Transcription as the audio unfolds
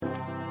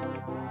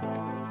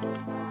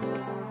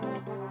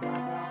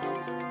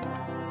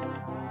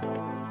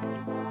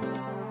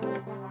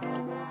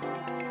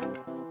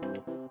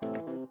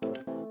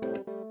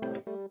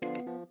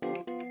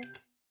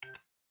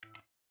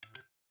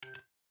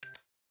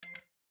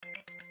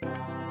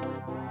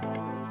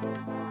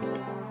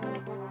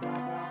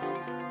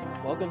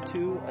Welcome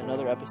to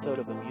another episode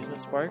of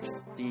Amusement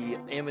Sparks, the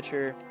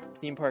amateur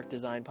theme park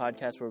design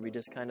podcast where we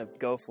just kind of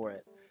go for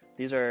it.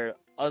 These are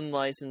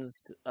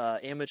unlicensed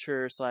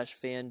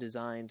amateur/fan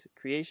designed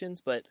creations,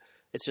 but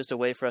it's just a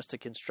way for us to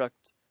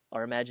construct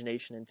our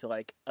imagination into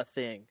like a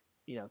thing.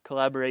 You know,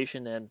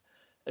 collaboration and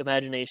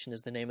imagination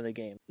is the name of the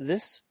game.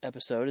 This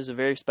episode is a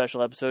very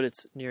special episode.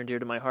 It's near and dear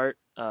to my heart,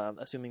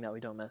 assuming that we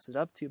don't mess it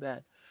up too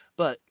bad.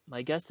 But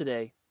my guest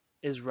today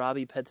is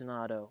Robbie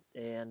Pettinato,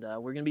 and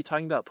we're going to be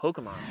talking about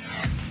Pokemon.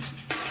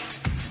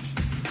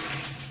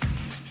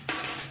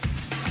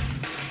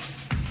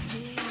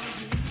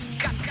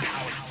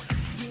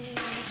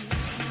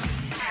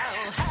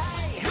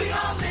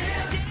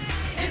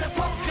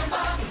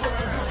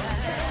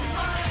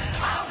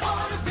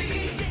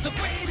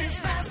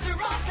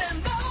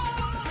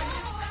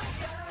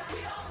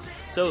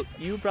 So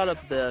you brought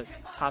up the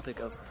topic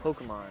of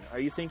Pokemon. Are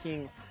you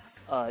thinking,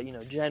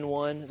 Gen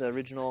 1, the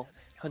original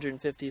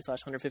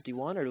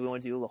 150/151, or do we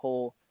want to do the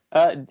whole?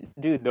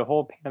 Dude, the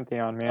whole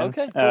pantheon, man.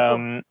 Okay.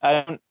 Cool.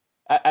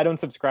 I don't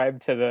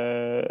subscribe to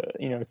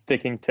the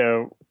sticking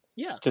to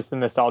just the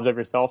nostalgia of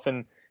yourself,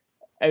 and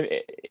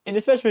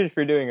especially if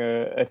you're doing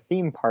a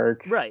theme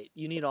park, right?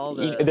 You need all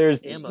the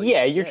ammo.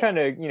 You're trying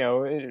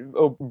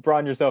to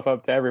broaden yourself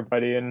up to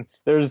everybody, and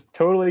there's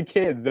totally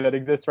kids that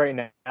exist right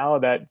now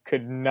that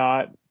could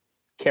not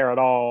care at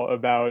all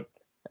about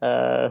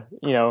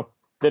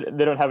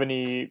they don't have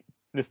any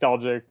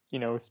nostalgic,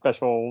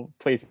 special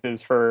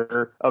places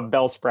for a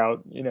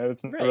Bellsprout.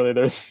 It's not really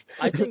their.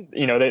 I think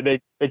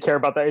they care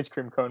about the ice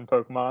cream cone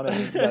Pokemon,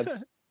 and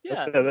that's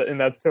and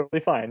that's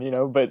totally fine.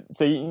 But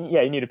so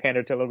you need to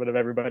pander to a little bit of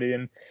everybody,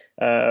 and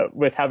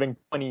with having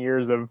 20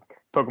 years of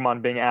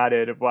Pokemon being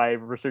added, why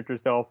restrict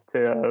yourself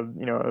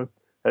to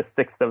a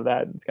sixth of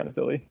that? It's kind of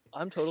silly.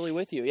 I'm totally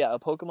with you. Yeah, a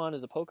Pokemon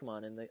is a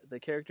Pokemon, and the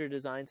character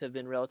designs have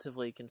been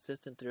relatively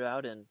consistent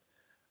throughout, and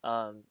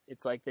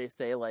it's like they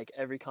say, like,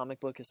 every comic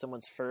book is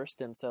someone's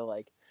first, and so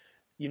like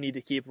you need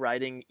to keep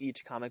writing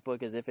each comic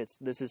book as if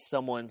this is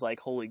someone's like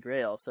holy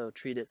grail. So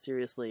treat it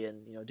seriously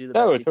and do the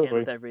best you can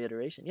with every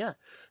iteration. Yeah.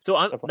 So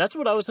that's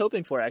what I was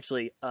hoping for,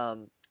 actually.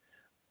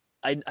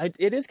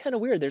 It is kind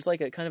of weird. There's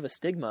like a kind of a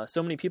stigma.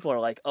 So many people are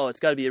like, oh,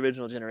 it's got to be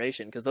original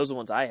generation because those are the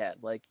ones I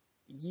had. Like,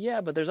 yeah,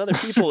 but there's other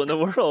people in the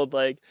world.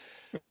 Like,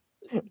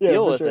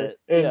 deal with it.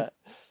 And,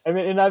 I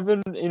mean, and I've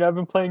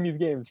been playing these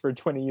games for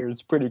 20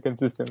 years pretty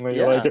consistently.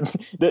 Yeah. Like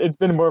it's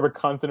been more of a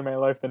constant in my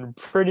life than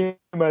pretty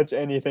much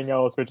anything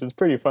else, which is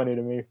pretty funny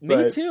to me.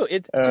 Me too.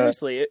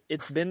 Seriously,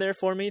 it's been there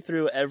for me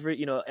through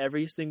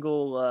every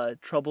single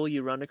trouble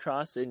you run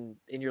across in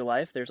your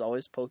life. There's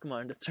always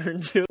Pokemon to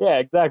turn to. Yeah,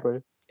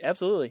 exactly.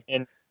 Absolutely.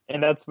 And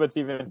that's what's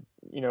even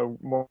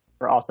more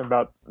awesome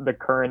about the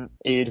current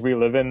age we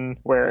live in,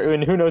 where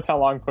who knows how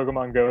long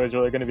Pokemon Go is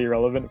really going to be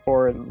relevant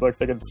for. It looks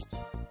like it's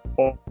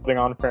holding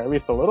on for at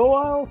least a little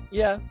while.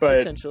 Yeah, but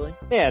potentially.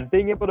 Man,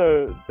 being able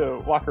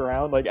to walk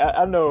around, like I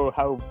don't know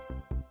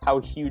how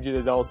huge it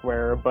is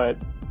elsewhere, but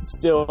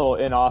still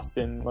in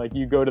Austin, like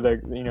you go to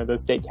the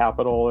state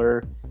capitol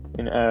or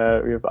we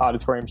have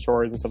Auditorium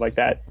Shores and stuff like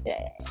that.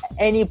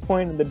 Any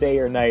point of the day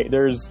or night,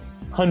 there's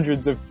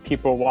hundreds of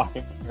people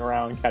walking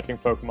around catching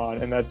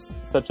Pokemon, and that's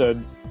such a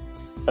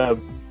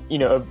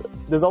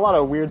there's a lot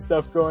of weird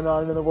stuff going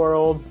on in the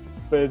world,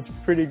 but it's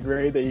pretty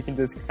great that you can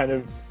just kind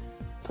of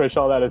push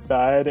all that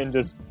aside and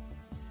just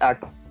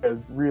act as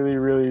really,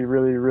 really,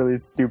 really, really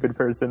stupid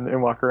person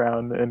and walk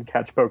around and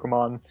catch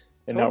Pokemon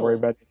and not worry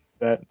about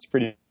that. It's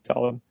pretty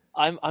solid.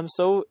 I'm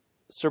so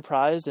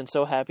surprised and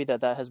so happy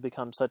that has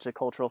become such a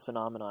cultural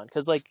phenomenon,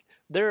 because like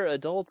there are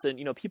adults and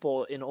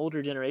people in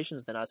older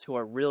generations than us who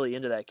are really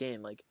into that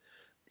game. Like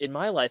in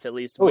my life, at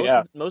least,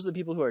 most of the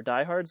people who are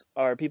diehards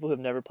are people who have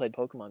never played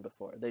Pokemon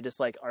before. They just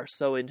like are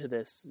so into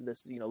this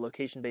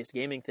location-based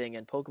gaming thing,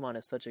 and Pokemon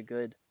is such a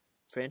good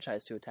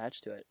franchise to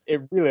attach to it.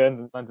 It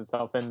really lends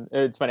itself, and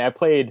it's funny. I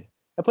played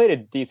a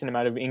decent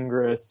amount of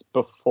Ingress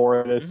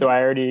before this, so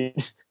I already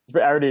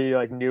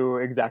like knew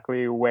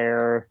exactly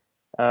where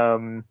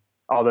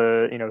all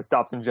the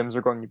stops and gyms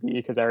are going to be,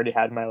 because I already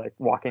had my like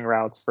walking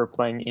routes for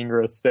playing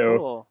Ingress. So,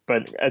 cool.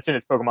 But as soon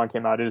as Pokemon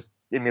came out, I just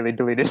immediately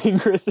deleted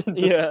Ingress and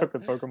just took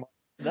with Pokemon.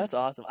 That's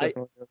awesome.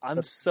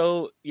 I'm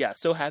so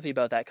happy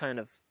about that kind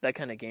of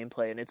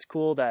gameplay, and it's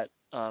cool that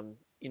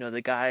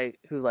the guy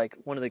who like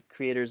one of the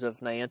creators of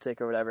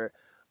Niantic or whatever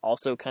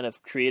also kind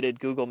of created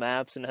Google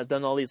Maps and has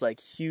done all these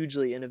like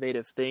hugely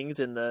innovative things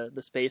in the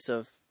space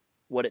of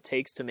what it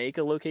takes to make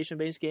a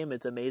location-based game.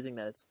 It's amazing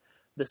that it's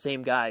the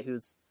same guy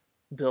who's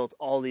built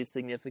all these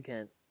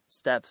significant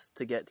steps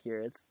to get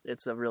here.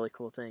 It's a really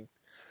cool thing.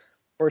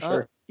 For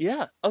sure.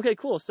 Yeah. Okay,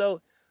 cool.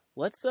 So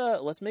let's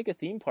make a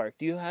theme park.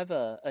 Do you have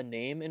a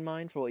name in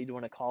mind for what you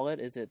want to call it?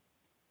 Is it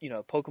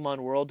Pokemon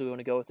World? Do we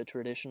want to go with the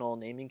traditional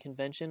naming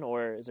convention,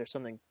 or is there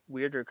something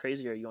weird or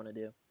crazier you want to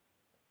do?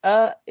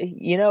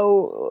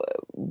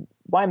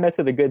 Why mess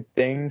with a good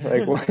thing?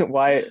 Like,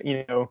 why,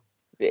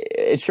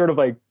 it's sort of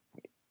like,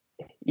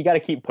 you got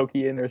to keep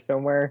Pokey in there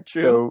somewhere.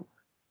 True. So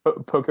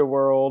Poke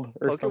World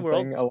or Poke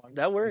something. World,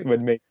 that works.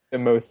 Would make the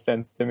most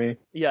sense to me.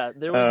 Yeah,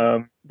 there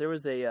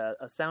was a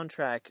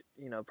soundtrack,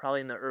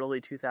 probably in the early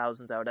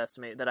 2000s, I would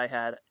estimate, that I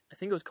had. I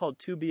think it was called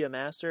To Be a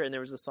Master, and there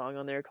was a song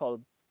on there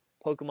called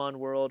Pokemon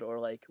World, or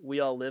like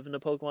We All Live in a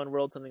Pokemon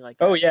World, something like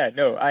that. Oh yeah,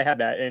 no, I had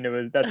that,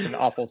 and that's an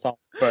awful song,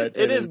 but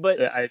but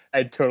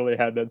I totally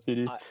had that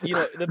CD.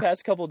 The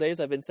past couple of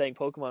days I've been saying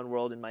Pokemon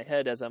World in my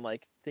head as I'm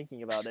like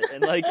thinking about it,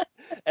 and like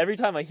every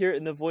time I hear it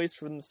in the voice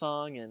from the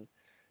song, and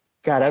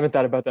God, I haven't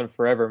thought about that in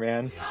forever,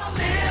 man. We all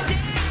live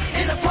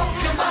in a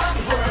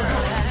Pokemon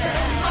world.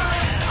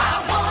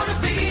 I wanna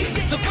be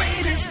the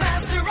greatest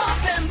master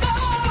of them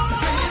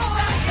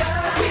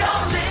all. We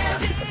all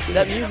live.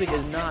 That music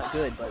is not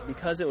good, but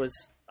because I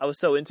was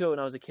so into it when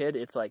I was a kid,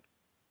 it's like,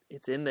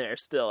 it's in there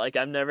still. Like,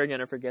 I'm never going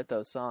to forget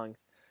those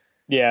songs.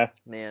 Yeah.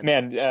 Man.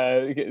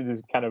 This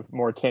is kind of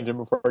more tangent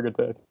before I get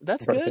to...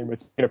 That's good.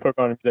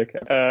 Pokemon music.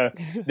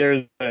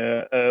 There's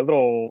a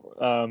little...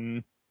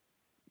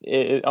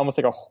 almost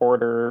like a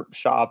hoarder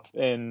shop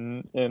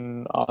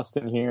in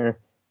Austin here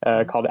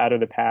called Out of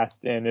the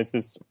Past, and it's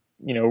this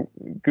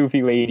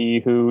goofy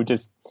lady who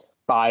just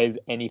buys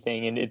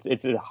anything, and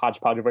it's a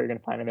hodgepodge of what you're going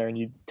to find in there, and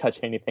you touch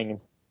anything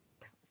and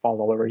falls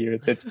all over you.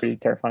 It's pretty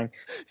terrifying.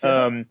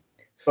 Yeah.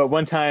 But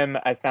one time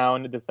I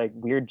found this like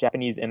weird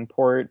Japanese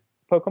import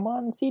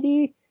Pokemon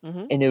CD,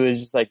 and it was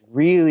just like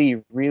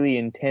really, really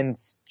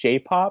intense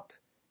J-pop.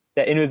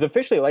 And it was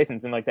officially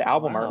licensed, and like the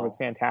album art was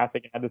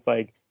fantastic. It had this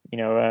like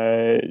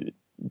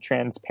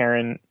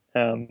transparent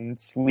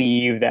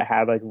sleeve that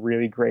had like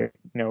really great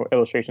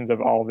illustrations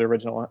of all of the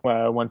original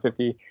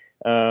 150.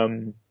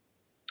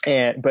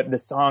 But the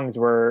songs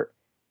were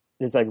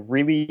just like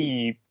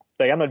really,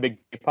 like, I'm not a big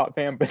K-pop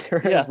fan, but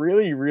they're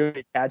really,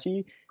 really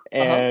catchy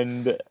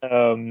and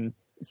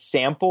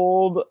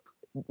sampled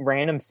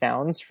random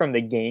sounds from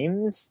the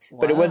games,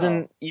 but it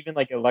wasn't even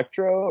like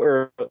electro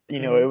or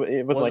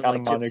it wasn't like on a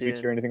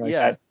Monoguchi or anything like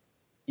that.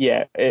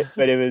 Yeah,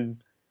 but it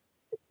was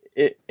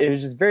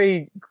just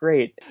very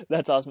great.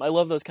 That's awesome. I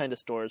love those kind of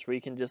stores where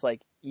you can just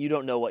like, you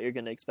don't know what you're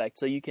going to expect,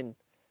 so you can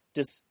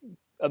just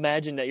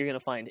imagine that you're going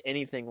to find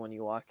anything when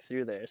you walk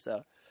through there.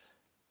 So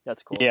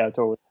that's cool. Yeah,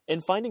 totally.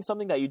 And finding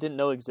something that you didn't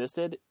know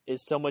existed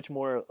is so much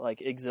more like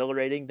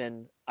exhilarating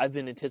than I've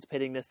been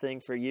anticipating this thing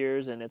for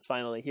years and it's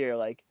finally here.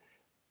 Like,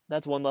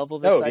 that's one level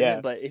of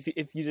excitement, but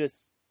if you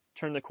just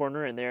turn the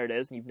corner and there it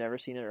is and you've never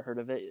seen it or heard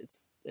of it,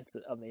 it's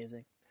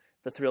amazing.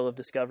 The thrill of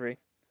discovery.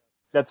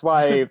 That's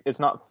why it's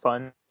not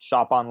fun to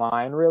shop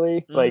online,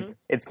 really. Like,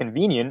 it's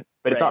convenient,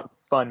 but it's not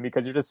fun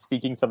because you're just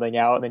seeking something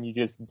out and then you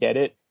just get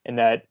it, and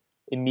that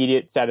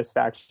immediate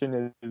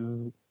satisfaction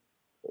isn't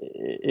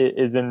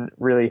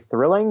really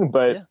thrilling,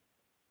 but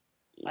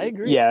I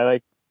agree. Yeah,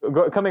 like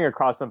coming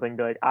across something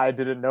like, I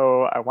didn't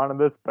know I wanted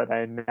this, but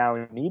I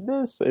now need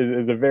this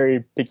is a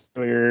very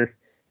peculiar,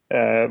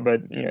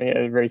 but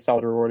a very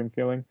solid, rewarding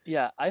feeling.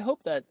 Yeah, I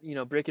hope that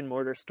brick and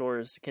mortar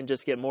stores can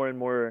just get more and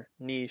more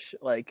niche,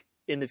 like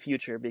in the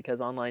future,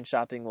 because online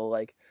shopping will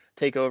like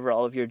take over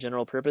all of your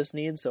general purpose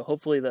needs. So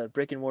hopefully the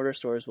brick and mortar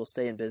stores will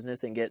stay in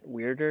business and get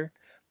weirder.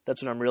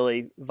 That's what I'm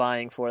really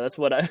vying for. That's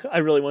what I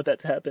really want that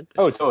to happen.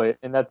 Oh, totally.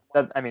 And that's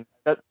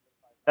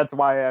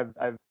why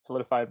I've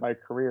solidified my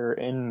career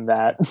in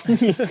that,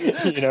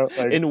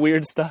 like, in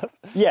weird stuff.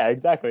 Yeah,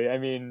 exactly. I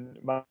mean,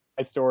 my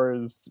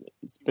stores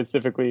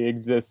specifically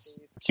exists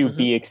to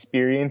be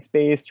experience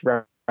based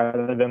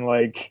rather than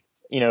like,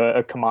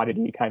 a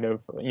commodity kind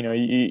of,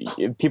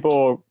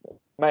 people,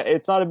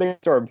 it's not a big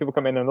store. People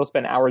come in there and they'll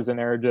spend hours in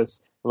there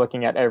just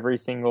looking at every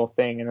single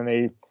thing. And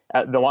then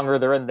the longer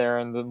they're in there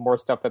and the more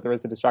stuff that there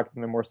is to distract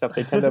them, the more stuff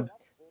they tend to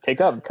take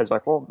up, because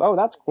like, well, oh,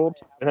 that's cool.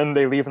 And then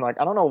they leave and like,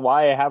 I don't know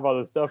why I have all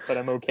this stuff, but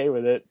I'm okay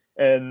with it.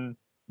 And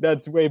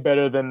that's way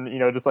better than,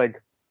 just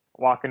like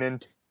walking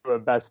into a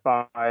Best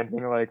Buy and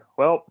being like,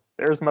 well,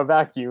 there's my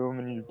vacuum,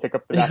 and you pick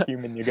up the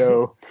vacuum and you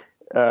go.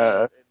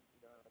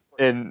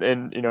 And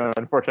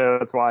unfortunately,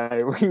 that's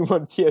why we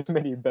won't see as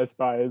many Best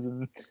Buys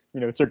and,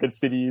 Circuit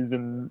Cities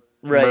and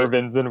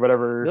Mervyn's and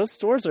whatever. Those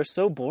stores are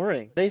so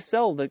boring. They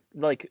sell the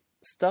like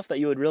stuff that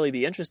you would really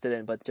be interested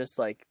in, but just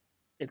like,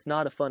 it's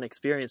not a fun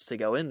experience to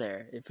go in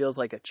there. It feels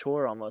like a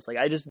chore almost. Like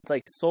it's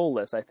like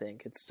soulless, I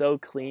think. It's so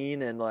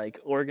clean and like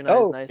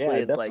organized nicely. Yeah,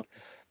 it's definitely. Like,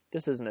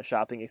 this isn't a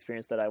shopping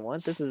experience that I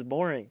want. This is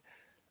boring.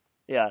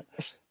 Yeah.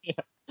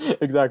 Yeah,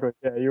 exactly.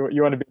 Yeah,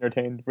 you want to be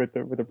entertained with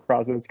the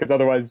process, because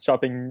otherwise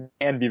shopping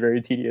can be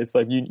very tedious.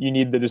 Like you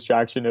need the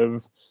distraction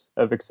of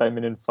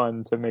excitement and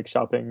fun to make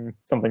shopping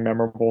something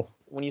memorable.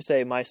 When you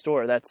say my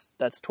store, that's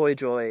Toy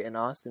Joy in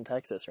Austin,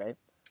 Texas, right?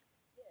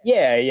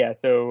 Yeah.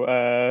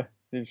 So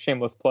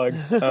shameless plug.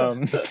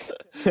 So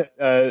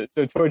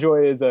Toy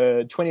Joy is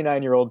a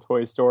 29-year-old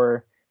toy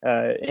store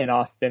in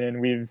Austin,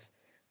 and we've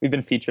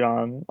been featured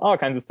on all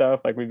kinds of stuff.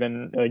 Like, we've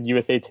been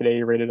USA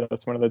Today rated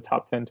us one of the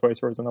top 10 toy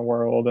stores in the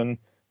world, and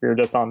we were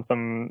just on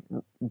some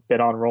bit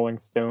on Rolling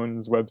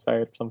Stone's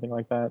website or something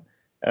like that.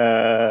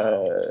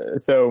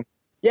 So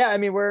yeah, I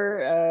mean,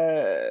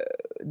 we're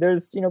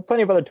there's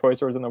plenty of other toy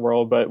stores in the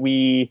world, but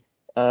we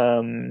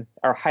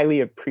are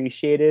highly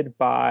appreciated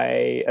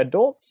by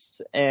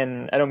adults,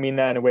 and I don't mean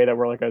that in a way that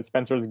we're like a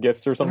Spencer's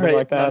Gifts or something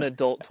like that. Not an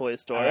adult toy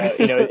store.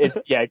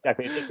 It's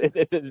exactly.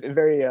 It's a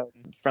very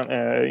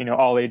from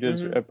all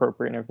ages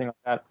appropriate and everything like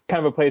that.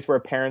 Kind of a place where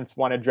parents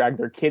want to drag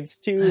their kids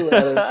to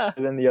rather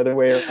than the other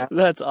way around.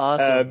 That's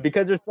awesome.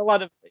 Because there's a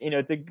lot of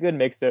it's a good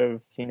mix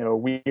of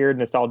weird,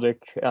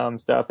 nostalgic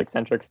stuff,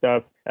 eccentric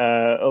stuff,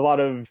 a lot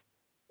of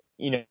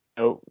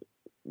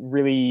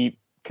really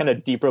kind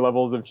of deeper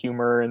levels of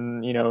humor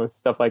and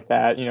stuff like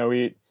that.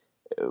 We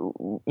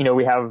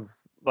have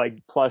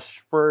like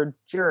plush for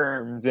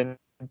germs and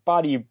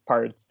body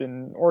parts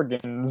and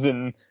organs,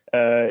 and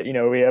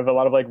we have a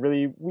lot of like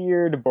really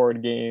weird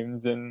board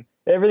games, and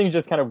everything's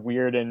just kind of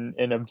weird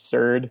and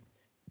absurd,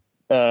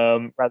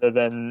 rather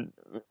than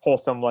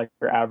wholesome like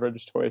your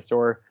average toy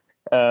store.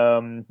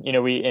 And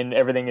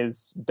everything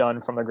is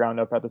done from the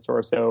ground up at the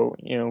store, so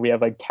we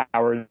have like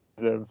towers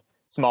of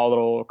small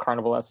little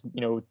carnival-esque,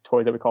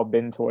 toys that we call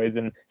bin toys.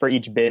 And for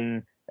each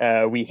bin,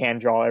 we hand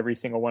draw every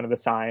single one of the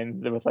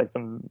signs with like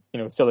some,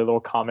 silly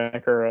little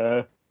comic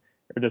or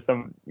just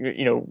some,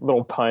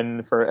 little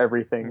pun for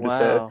everything. Wow.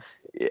 Just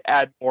to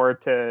add more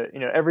to,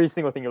 every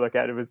single thing you look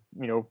at, it was,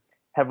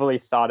 heavily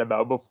thought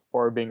about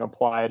before being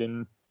applied,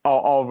 and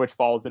all of which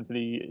falls into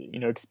the,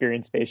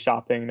 experience-based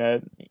shopping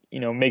that,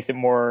 makes it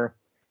more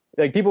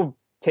like people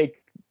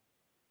take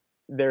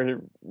their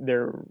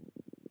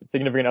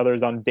significant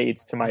others on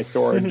dates to my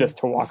store just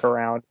to walk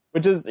around,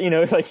 which is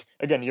like,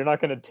 again, you're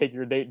not going to take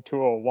your date to a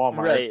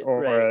Walmart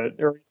or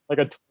like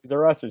a Toys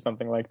R Us or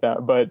something like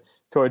that, but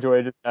Toy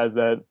Joy just has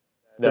that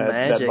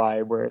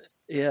vibe where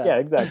it's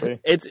exactly.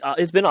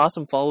 It's been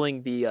awesome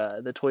following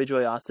the Toy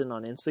Joy Austin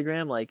on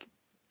Instagram. Like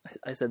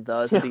I said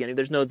at the beginning,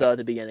 there's no at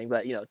the beginning,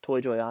 but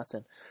Toy Joy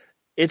Austin,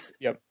 it's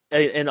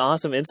an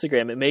awesome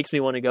Instagram. It makes me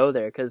want to go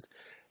there because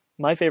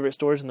my favorite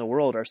stores in the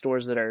world are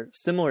stores that are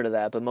similar to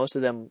that, but most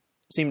of them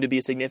seem to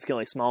be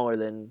significantly smaller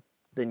than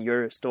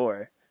your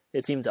store.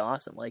 It seems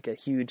awesome, like a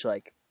huge,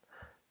 like,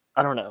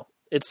 I don't know.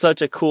 It's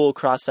such a cool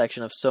cross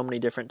section of so many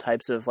different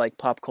types of like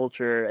pop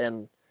culture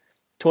and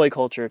toy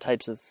culture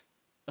types of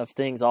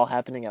things all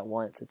happening at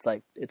once. It's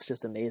like, it's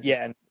just amazing.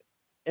 Yeah,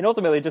 and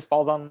ultimately it just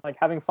falls on like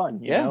having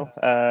fun. You know,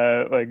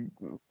 like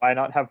why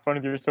not have fun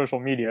with your social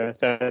media?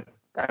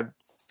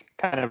 That's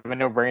kind of a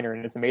no-brainer,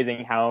 and it's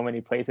amazing how many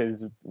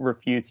places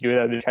refuse to do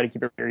that. They try to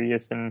keep it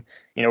serious, and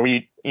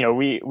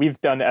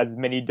we've done as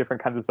many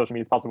different kinds of social media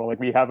as possible. Like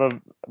we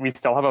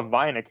still have a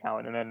Vine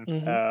account, and then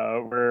we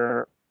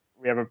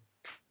have a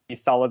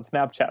pretty solid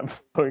Snapchat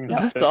following.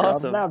 That's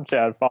awesome. On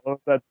Snapchat, follow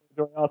us at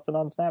Joy Austin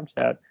on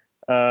Snapchat.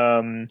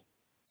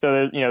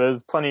 So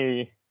there's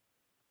plenty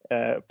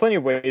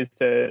of ways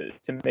to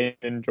make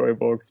an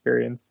enjoyable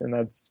experience, and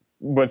that's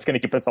what's going to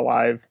keep us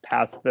alive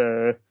past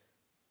the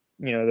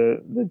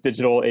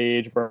digital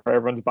age where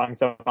everyone's buying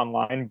stuff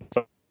online,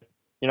 but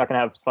you're not going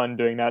to have fun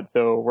doing that.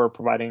 So we're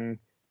providing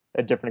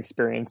a different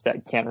experience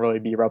that can't really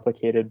be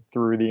replicated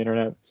through the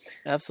internet.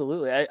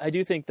 Absolutely. I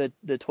do think that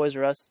the Toys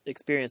R Us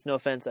experience, no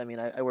offense, I mean,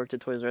 I worked at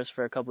Toys R Us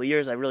for a couple of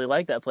years. I really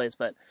like that place,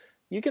 but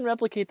you can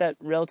replicate that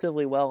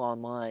relatively well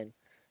online.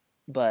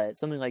 But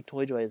something like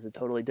Toy Joy is a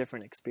totally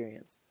different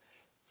experience,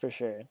 for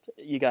sure.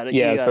 You got to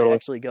totally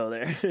actually go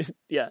there.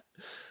 Yeah.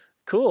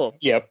 Cool.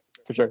 Yep.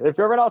 For sure. If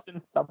you're ever in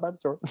Austin, stop by the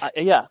store.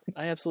 I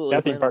absolutely.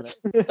 Theme parks.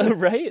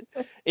 Right?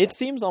 It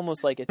seems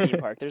almost like a theme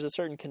park. There's a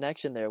certain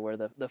connection there where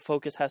the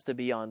focus has to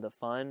be on the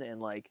fun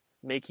and like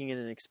making it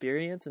an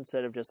experience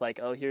instead of just like,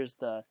 oh,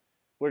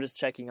 we're just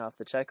checking off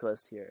the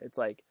checklist here. It's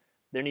like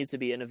there needs to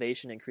be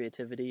innovation and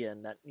creativity,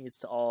 and that needs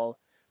to all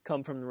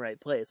come from the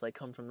right place, like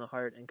come from the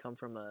heart and come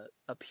from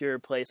a pure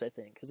place, I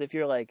think. Because if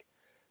you're like,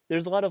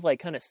 there's a lot of like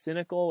kind of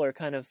cynical or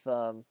kind of,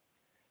 I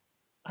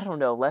don't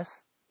know,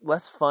 less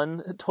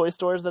fun toy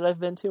stores that I've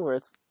been to where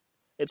it's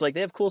like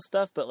they have cool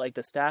stuff, but like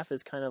the staff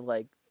is kind of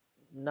like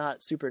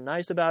not super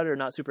nice about it or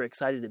not super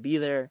excited to be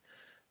there,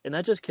 and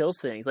that just kills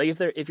things. Like if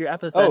you're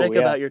apathetic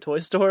about your toy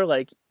store,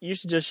 like you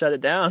should just shut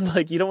it down.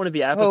 Like you don't want to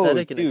be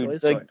apathetic in a toy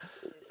store.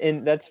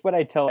 And that's what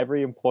I tell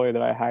every employee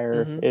that I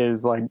hire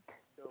is like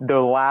the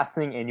last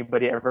thing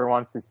anybody ever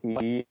wants to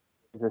see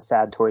is a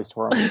sad toy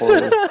store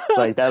employee.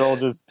 Like that'll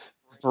just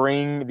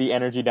bring the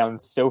energy down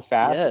so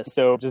fast. Yes.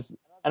 So just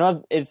I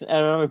don't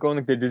know going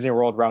like the Disney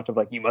World route of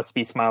like you must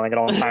be smiling at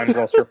all times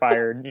or else you're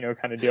fired,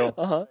 kind of deal.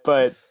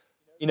 But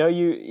you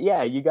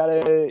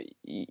gotta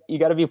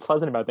be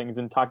pleasant about things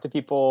and talk to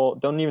people.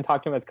 Don't even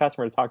talk to them as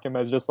customers. Talk to them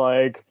as just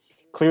like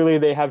clearly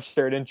they have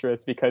shared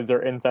interests because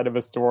they're inside of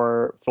a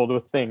store filled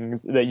with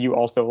things that you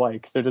also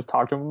like. So just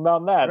talk to them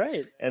about that,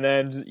 right? And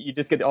then you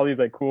just get all these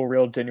like cool,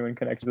 real, genuine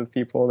connections with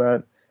people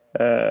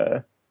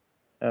that.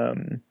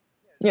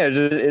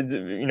 It's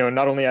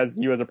not only as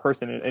you as a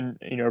person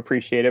and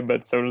appreciate it,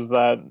 but so does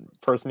that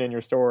person in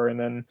your store, and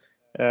then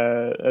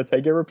that's how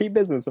you get repeat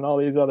business and all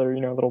these other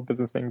little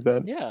business things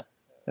that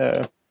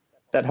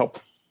that help.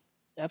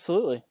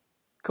 Absolutely,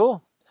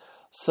 cool.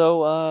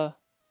 So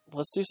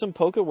let's do some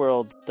Poke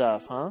World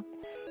stuff, huh?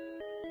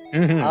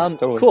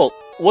 Totally. Cool.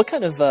 What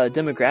kind of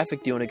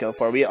demographic do you want to go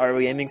for? Are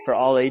we aiming for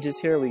all ages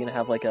here? Are we going to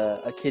have like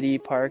a kiddie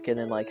park and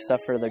then like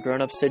stuff for the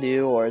grown-ups to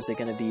do, or is it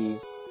going to be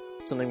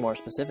something more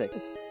specific?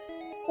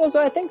 Well,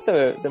 so I think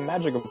the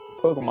magic of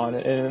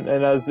Pokemon, and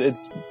as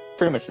it's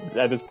pretty much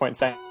at this point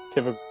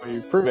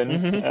scientifically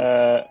proven,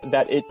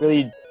 that it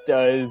really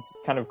does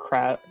kind of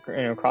cross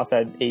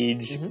that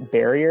age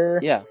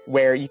barrier,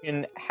 where you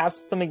can have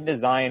something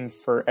designed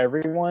for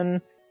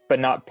everyone, but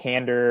not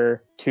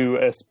pander to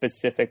a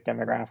specific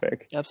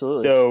demographic.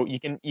 Absolutely. So you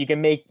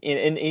can make,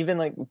 and even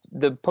like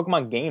the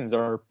Pokemon games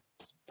are a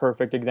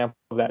perfect example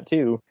of that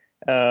too,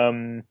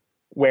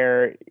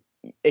 where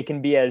it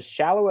can be as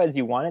shallow as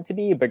you want it to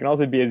be, but it can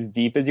also be as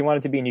deep as you want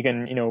it to be, and you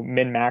can,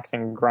 min-max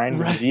and grind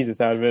the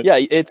Jesus out of it. Yeah,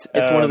 it's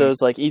one of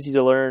those like easy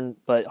to learn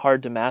but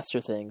hard to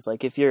master things.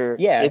 Like if you're a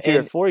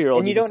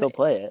 4-year-old, you can still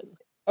play it.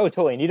 Oh,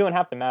 totally. And you don't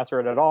have to master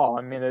it at all.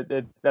 I mean,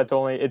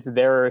 it's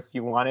there if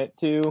you want it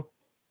to.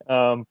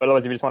 But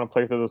otherwise, if you just want to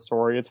play through the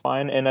story, it's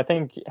fine. And I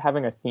think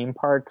having a theme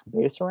park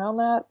based around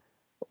that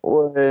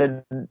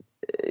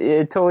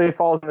it totally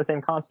falls in the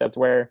same concept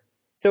where,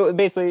 so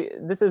basically,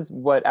 this is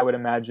what I would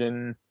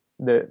imagine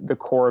the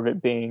core of it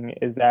being,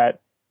 is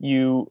that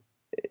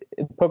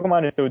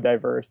Pokemon is so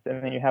diverse,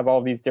 and then you have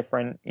all these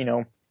different,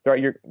 when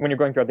you're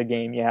going throughout the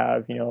game, you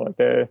have, like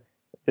the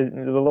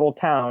little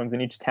towns,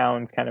 and each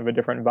town's kind of a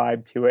different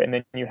vibe to it, and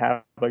then you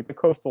have like the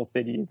coastal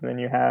cities, and then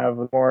you have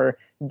more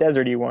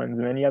deserty ones,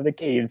 and then you have the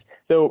caves.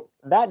 So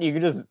that you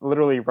can just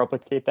literally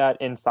replicate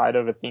that inside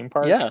of a theme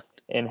park,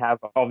 and have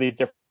all these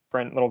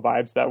different little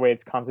vibes. That way,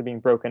 it's constantly being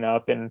broken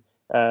up, and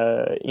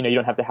you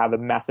don't have to have a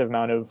massive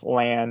amount of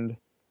land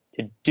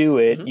to do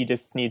it. You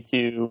just need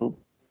to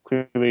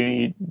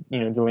clearly,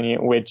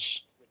 delineate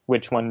which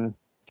one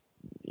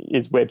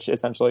is which,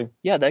 essentially.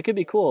 Yeah, that could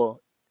be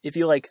cool. If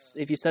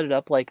you set it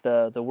up like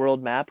the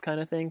world map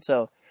kind of thing,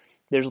 so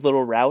there's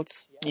little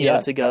routes,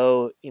 to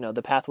go,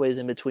 the pathways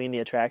in between the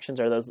attractions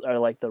are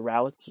like the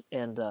routes,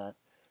 and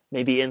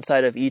maybe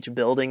inside of each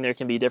building there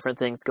can be different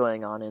things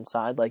going on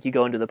inside. Like you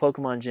go into the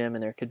Pokemon gym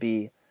and there could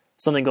be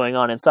something going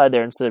on inside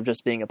there instead of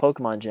just being a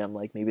Pokemon gym.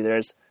 Like maybe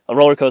there's a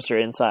roller coaster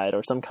inside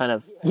or some kind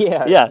of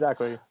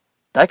exactly.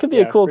 That could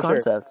be a cool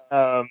concept.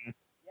 Sure.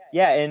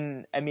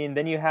 And I mean,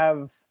 then you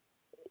have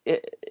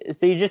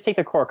so you just take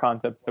the core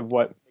concepts of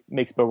what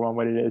makes Pokemon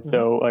what it is.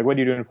 So like, what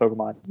do you do in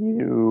Pokemon?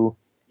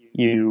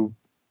 You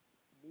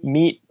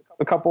meet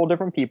a couple of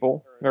different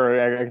people, or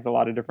I guess a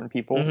lot of different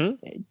people.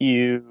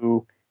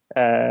 You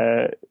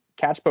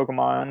catch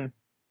Pokemon.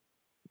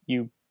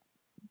 You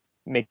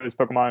make those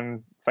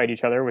Pokemon fight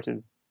each other, which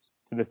is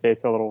to this day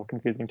still a little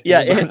confusing to me.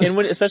 And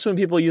especially when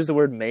people use the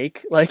word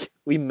make, like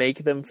we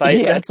make them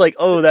fight, that's like,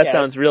 that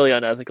sounds really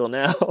unethical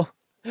now.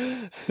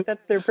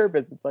 That's their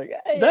purpose. It's like,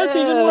 that's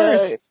even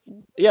worse.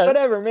 Yeah,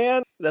 whatever,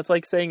 man. That's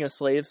like saying a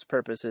slave's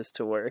purpose is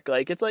to work.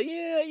 Like, it's like,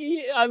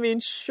 I mean,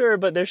 sure,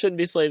 but there shouldn't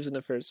be slaves in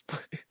the first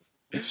place.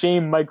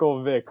 Shame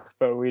Michael Vick,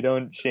 but we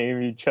don't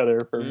shame each other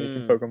for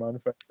making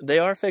Pokemon fight. They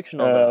are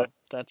fictional, though.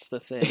 That's the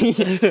thing.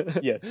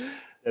 Yes.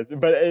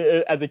 But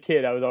as a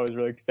kid, I was always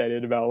really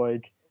excited about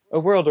like a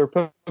world where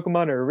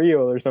Pokemon are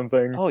real or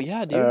something. Oh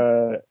yeah,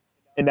 dude.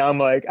 And now I'm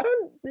like,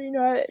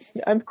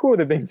 I'm cool with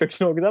it being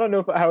fictional, because I don't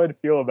know how I'd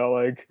feel about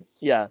like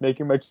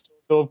making my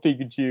little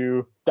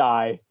Pikachu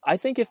die. I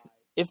think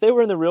if they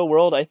were in the real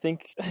world, I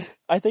think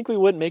we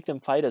wouldn't make them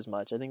fight as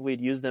much. I think we'd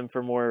use them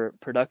for more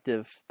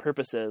productive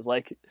purposes,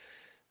 like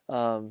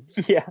I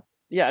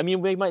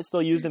mean, we might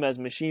still use them as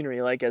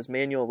machinery, like as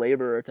manual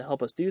labor to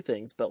help us do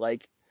things, but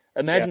like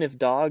imagine if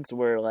dogs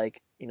were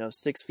like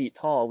 6 feet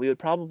tall, we would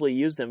probably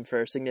use them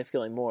for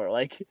significantly more.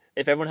 Like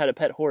if everyone had a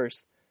pet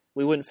horse,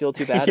 we wouldn't feel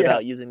too bad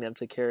about using them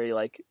to carry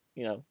like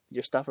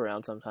your stuff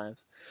around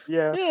sometimes.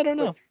 I don't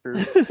know.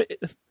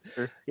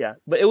 Sure. Yeah,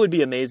 but it would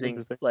be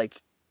amazing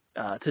like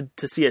to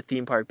see a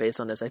theme park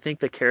based on this. I think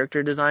the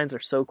character designs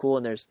are so cool,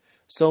 and there's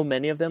so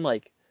many of them,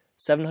 like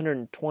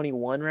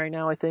 721 right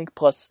now, I think,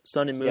 plus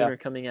Sun and Moon are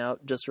coming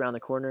out just around the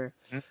corner.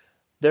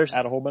 There's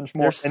add a whole bunch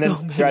more, and so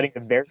then you're adding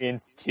the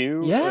variants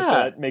too. So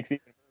that makes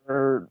it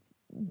more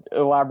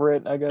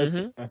elaborate, I guess.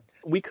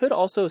 We could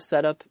also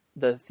set up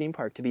the theme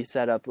park to be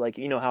set up like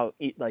how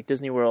like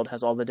Disney World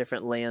has all the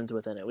different lands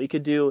within it. We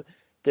could do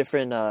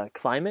different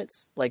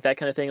climates, like that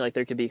kind of thing. Like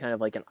there could be kind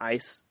of like an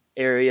ice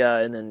area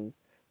and then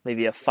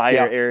maybe a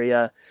fire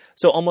area.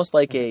 So almost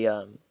like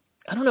a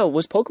I don't know,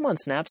 was Pokemon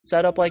Snap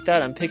set up like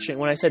that? I'm picturing,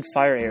 when I said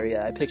fire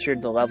area, I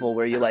pictured the level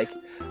where you like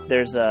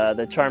there's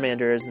the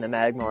Charmanders and the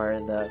Magmar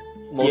and the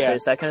Moltres,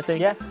 that kind of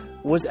thing.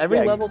 Was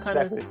every level kind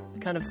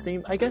of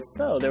themed? I guess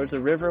so. There was a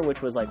river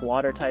which was like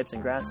water types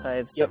and grass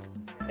types.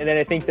 And then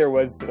I think there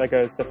was like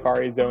a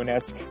Safari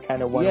Zone-esque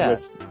kind of one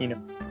with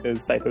the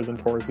Cythos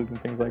and Tauruses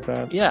and things like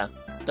that. Yeah,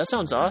 that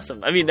sounds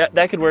awesome. I mean,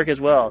 that could work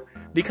as well,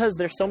 because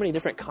there's so many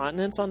different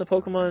continents on the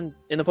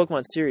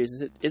Pokemon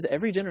series. Is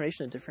every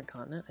generation a different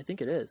continent? I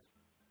think it is.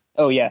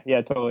 Oh yeah,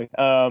 totally.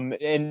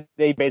 And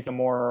they base them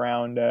more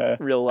around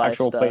real life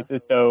actual stuff.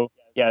 places. So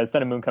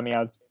Sun and Moon coming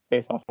out is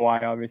based off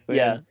Hawaii, obviously.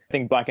 Yeah. And I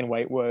think Black and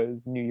White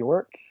was New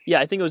York. Yeah,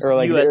 I think it was Or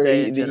like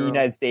USA in the general.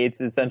 United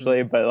States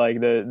essentially, but like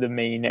the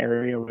main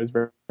area was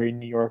very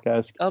New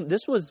York-esque.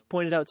 This was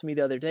pointed out to me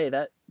the other day.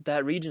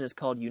 That region is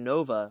called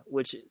UNOVA,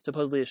 which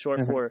supposedly is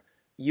short for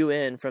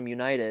UN from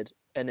United,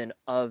 and then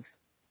of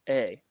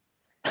A.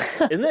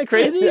 Isn't that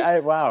crazy?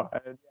 Wow.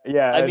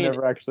 I mean,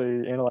 never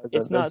actually analyzed that.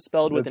 It's not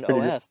spelled with an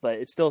pretty OF, but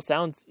it still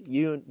sounds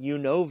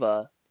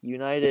UNOVA,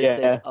 United Yeah.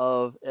 States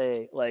of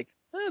A. Like,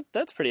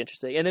 that's pretty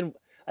interesting. And then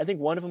I think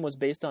one of them was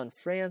based on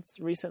France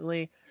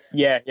recently.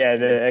 Yeah,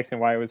 the X and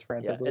Y was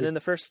France. I Yeah, believe. and then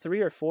the first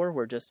 3 or 4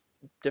 were just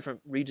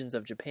different regions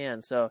of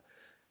Japan. So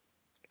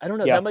I don't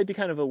know. Yeah. That might be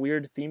kind of a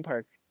weird theme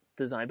park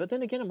design, but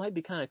then again, it might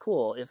be kind of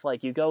cool if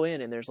like you go in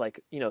and there's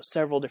like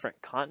several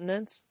different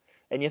continents,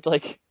 and you have to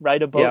like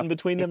ride a boat in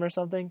between them or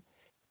something.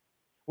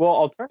 Well,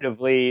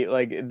 alternatively,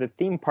 like the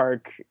theme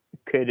park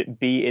could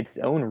be its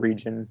own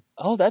region.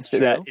 Oh, that's so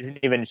true. That isn't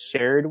even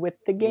shared with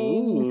the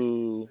games.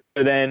 Ooh.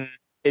 So then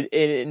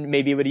it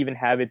maybe would even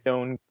have its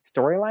own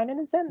storyline in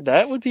a sense.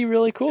 That would be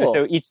really cool.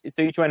 So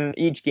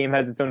each game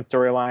has its own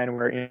storyline.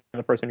 Where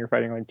the first one you're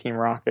fighting like Team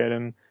Rocket,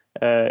 and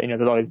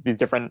there's all these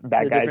different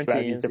bad guys who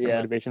have these different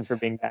motivations for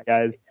being bad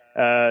guys.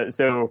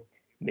 So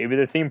maybe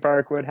the theme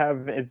park would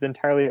have its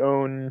entirely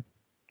own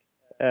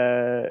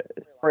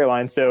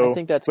storyline. So I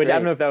think that's which great. I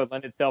don't know if that would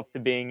lend itself to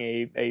being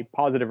a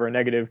positive or a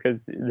negative,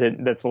 because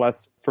that's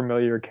less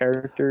familiar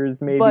characters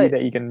maybe But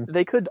that you can.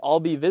 They could all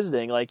be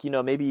visiting, like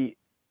maybe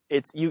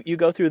it's you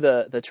go through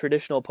the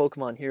traditional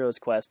Pokemon Heroes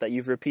quest that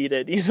you've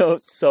repeated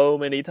so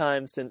many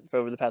times for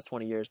over the past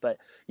 20 years, but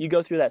you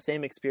go through that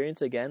same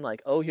experience again,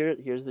 like, oh,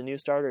 here's the new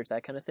starters,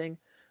 that kind of thing.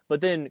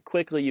 But then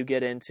quickly you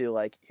get into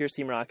like, here's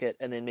Team Rocket,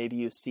 and then maybe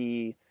you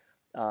see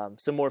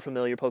some more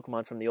familiar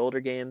Pokemon from the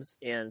older games,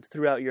 and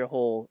throughout your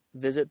whole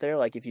visit there,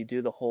 like if you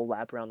do the whole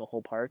lap around the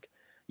whole park,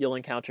 you'll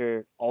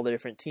encounter all the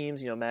different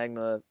teams,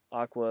 Magma,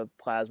 Aqua,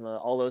 Plasma,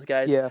 all those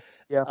guys. Yeah.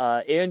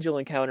 And you'll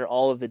encounter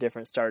all of the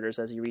different starters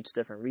as you reach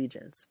different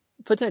regions.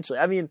 Potentially.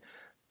 I mean,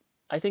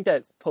 I think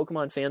that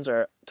Pokemon fans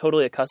are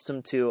totally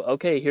accustomed to,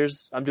 okay,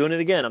 I'm doing it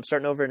again. I'm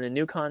starting over in a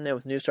new continent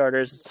with new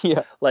starters.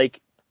 Yeah.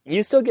 Like,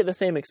 you still get the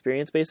same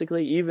experience,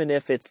 basically, even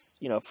if it's,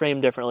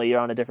 framed differently, you're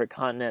on a different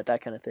continent,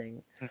 that kind of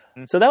thing.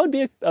 Mm-hmm. So that would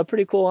be a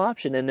pretty cool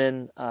option. And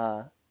then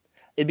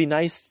it'd be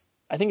nice,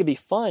 I think it'd be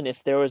fun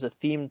if there was a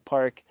theme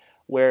park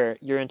where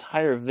your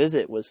entire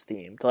visit was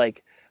themed.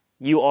 Like,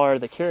 you are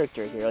the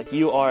character here. Like,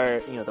 you are,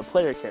 the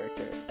player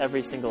character.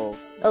 Every single...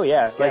 Oh,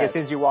 yeah. Like, as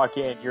soon as you walk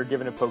in, you're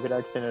given a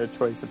Pokedex and a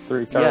choice of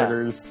 3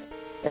 starters.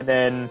 Yeah. And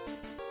then,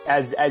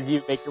 as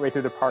you make your way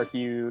through the park,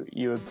 you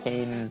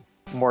obtain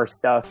more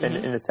stuff and,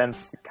 in a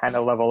sense, kind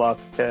of level up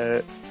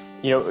to...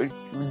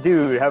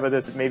 dude, how about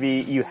this?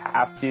 Maybe you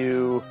have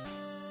to...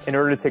 In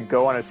order to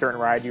go on a certain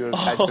ride, you have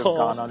had to have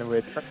gone on a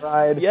different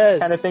ride. Yes.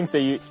 Kind of thing. So,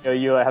 you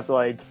have to,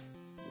 like...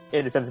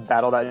 in a sense,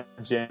 battle that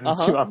gym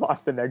to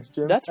unlock the next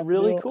gym. That's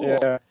really cool.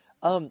 Yeah.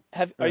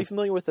 Are you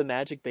familiar with the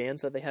magic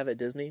bands that they have at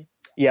Disney?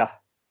 Yeah.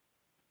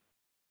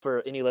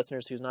 For any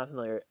listeners who's not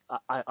familiar,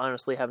 I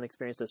honestly haven't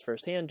experienced this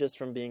firsthand just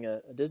from being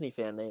a Disney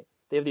fan.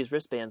 They have these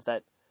wristbands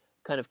that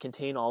kind of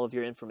contain all of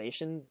your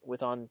information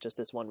on just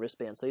this one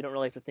wristband. So you don't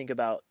really have to think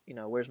about,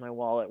 where's my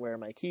wallet, where are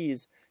my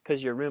keys,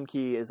 because your room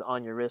key is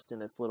on your wrist in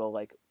this little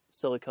like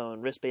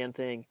silicone wristband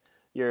thing.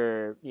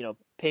 Your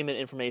payment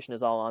information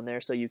is all on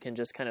there, so you can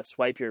just kind of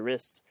swipe your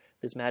wrist,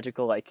 this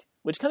magical, like,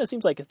 which kind of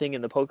seems like a thing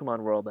in the Pokemon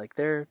world. Like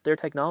their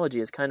technology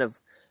is kind of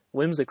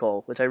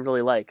whimsical, which I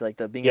really like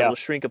the being able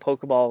to shrink a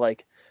Pokeball.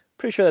 Like,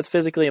 pretty sure that's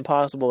physically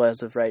impossible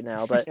as of right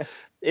now, but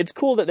it's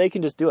cool that they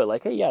can just do it.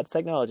 Like, hey, yeah, it's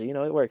technology,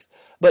 it works.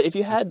 But if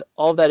you had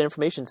all of that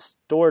information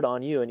stored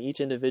on you, and each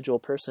individual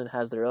person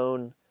has their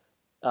own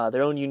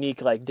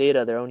unique like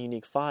data, their own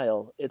unique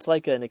file, it's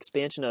like an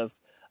expansion of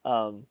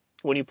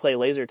when you play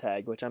laser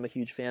tag, which I'm a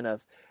huge fan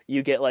of,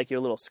 you get like your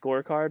little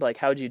scorecard, like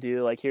how'd you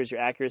do, like here's your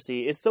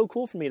accuracy. It's so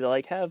cool for me to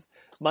like have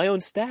my own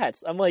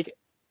stats. I'm like,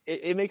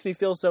 it makes me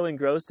feel so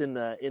engrossed in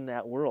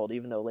that world,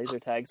 even though laser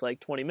tag's like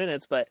 20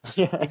 minutes. But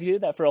if you do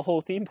that for a whole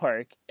theme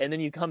park, and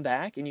then you come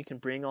back and you can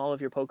bring all of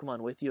your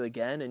Pokemon with you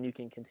again, and you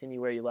can continue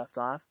where you left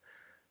off,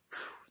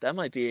 that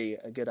might be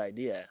a good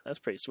idea. That's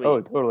pretty sweet. Oh,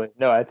 totally.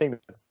 No, I think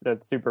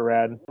that's super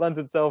rad. It lends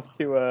itself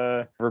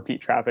to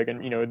repeat traffic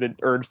and, the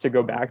urge to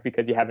go back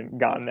because you haven't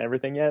gotten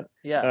everything yet.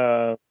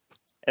 Yeah.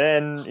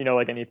 And then,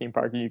 like any theme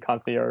park, you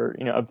constantly are,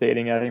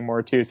 updating, adding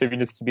more too. So if you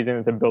just keep using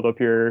it to build up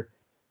your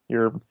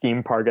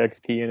theme park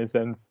XP in a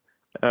sense.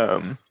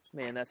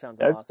 Man, that sounds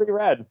that's awesome. Pretty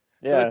rad.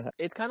 Yeah. So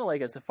it's kind of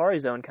like a Safari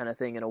Zone kind of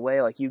thing in a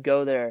way. Like you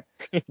go there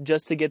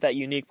just to get that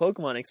unique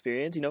Pokemon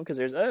experience, because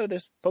there's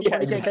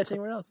Pokemon you can't catch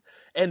anywhere else.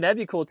 And that'd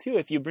be cool too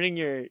if you bring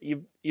your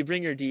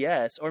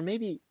DS, or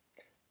maybe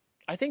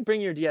I think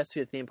bringing your DS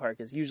to a theme park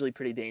is usually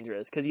pretty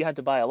dangerous because you have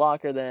to buy a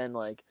locker. Then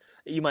like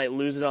you might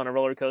lose it on a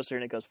roller coaster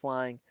and it goes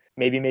flying.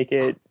 Maybe make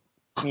it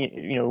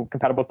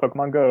compatible with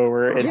Pokemon Go,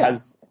 where it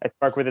has a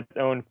park with its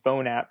own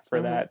phone app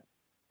for that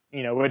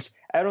which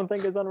I don't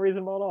think is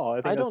unreasonable at all. I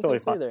think I that's don't totally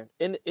think so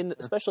fine. either.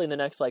 Especially in the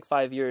next like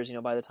 5 years,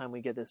 by the time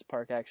we get this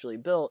park actually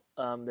built,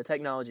 the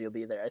technology will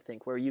be there. I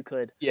think where you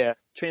could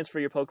transfer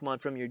your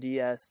Pokemon from your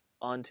DS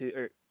onto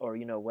or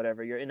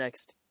whatever your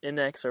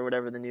NX or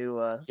whatever the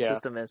new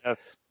system is. Yeah.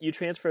 You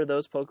transfer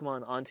those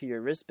Pokemon onto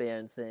your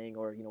wristband thing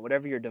or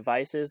whatever your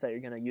device is that you're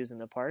going to use in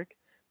the park,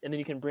 and then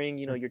you can bring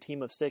your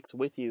team of 6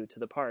 with you to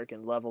the park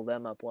and level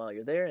them up while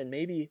you're there, and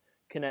maybe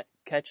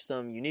catch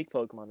some unique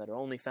Pokemon that are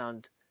only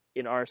found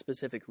in our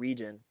specific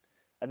region,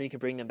 and then you can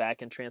bring them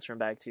back and transfer them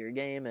back to your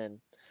game. And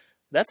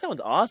that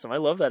sounds awesome. I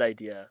love that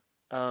idea.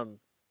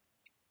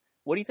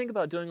 What do you think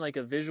about doing like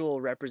a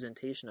visual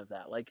representation of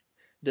that? Like,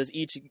 does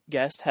each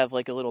guest have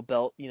like a little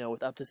belt,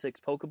 with up to 6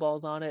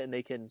 Pokeballs on it, and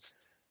they can,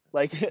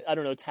 like, I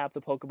don't know, tap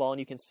the Pokeball and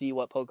you can see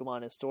what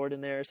Pokemon is stored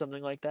in there or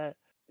something like that?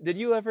 Did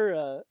you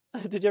ever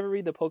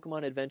read the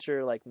Pokemon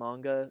Adventure like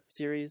manga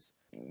series?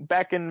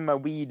 Back in my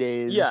Wii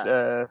days,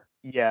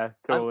 yeah,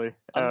 totally.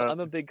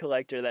 I'm a big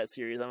collector of that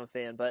series. I'm a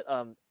fan, but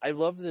I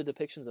love the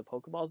depictions of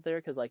Pokeballs there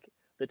because like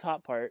the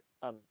top part,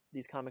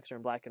 these comics are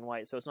in black and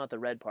white, so it's not the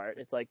red part;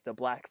 it's like the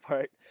black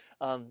part.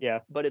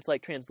 But it's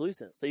like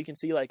translucent, so you can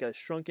see like a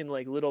shrunken,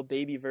 like little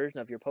baby version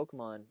of your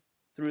Pokemon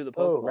through the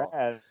Pokeball. Oh,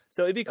 rad.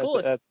 So it'd be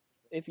cool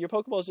if your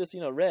Pokeball is just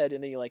red,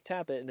 and then you like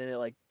tap it, and then it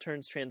like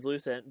turns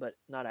translucent, but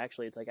not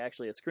actually. It's like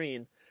actually a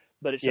screen,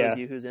 but it shows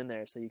you who's in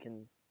there, so you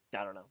can,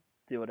 I don't know,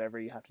 do whatever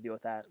you have to do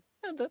with that.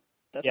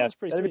 That sounds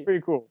pretty sweet. That'd be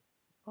pretty cool.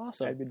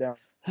 Awesome. I'd be down.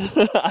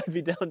 I'd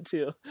be down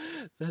too.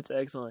 That's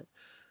excellent.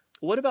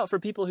 What about for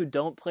people who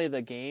don't play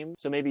the game?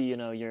 So maybe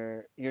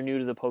you're new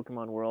to the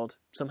Pokemon world.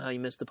 Somehow you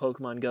missed the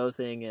Pokemon Go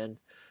thing, and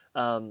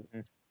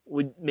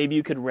maybe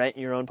you could rent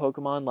your own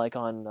Pokemon, like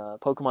on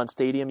Pokemon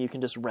Stadium. You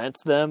can just rent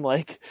them,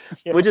 like,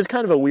 which is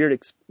kind of a weird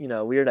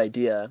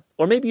idea.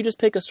 Or maybe you just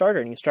pick a starter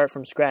and you start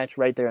from scratch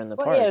right there in the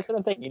park. Yeah, that's what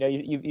I'm thinking.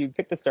 You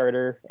pick the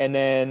starter, and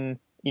then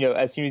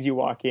as soon as you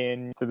walk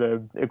in to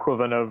the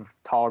equivalent of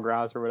tall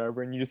grass or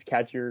whatever, and you just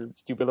catch your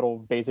stupid little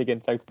basic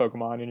insect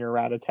Pokemon and your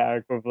Rattata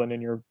equivalent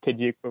and your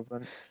Pidgey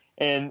equivalent.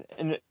 And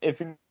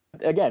if,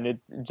 again,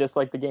 it's just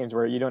like the games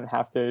where you don't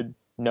have to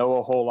know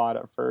a whole lot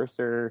at first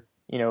or,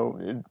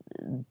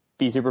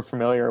 be super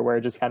familiar, where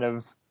it just kind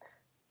of,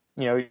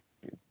 even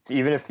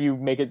if you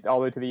make it all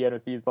the way to the end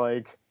with these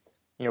like,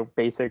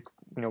 basic,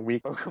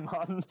 weak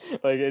Pokemon,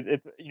 like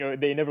it's,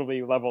 they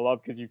inevitably level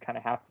up because you kind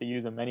of have to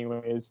use them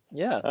anyways.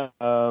 Yeah.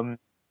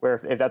 Where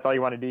if that's all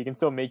you want to do, you can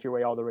still make your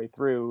way all the way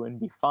through and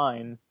be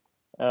fine.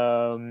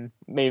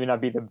 Maybe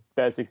not be the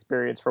best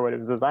experience for what it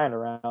was designed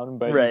around,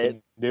 but you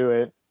can do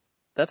it.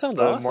 That sounds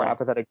awesome. More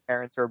apathetic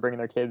parents who are bringing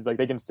their kids, like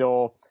they can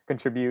still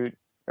contribute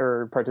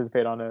or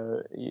participate on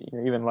a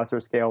even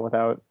lesser scale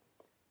without,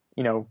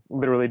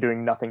 literally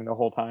doing nothing the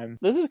whole time.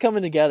 This is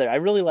coming together. I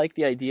really like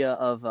the idea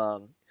of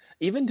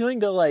even doing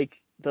the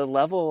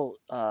level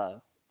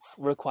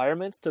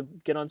requirements to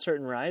get on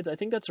certain rides. I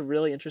think that's a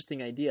really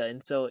interesting idea,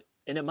 and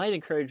it might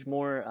encourage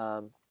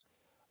more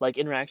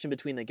interaction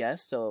between the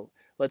guests. So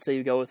let's say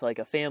you go with like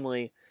a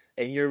family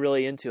and you're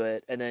really into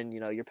it, and then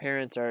your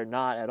parents are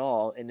not at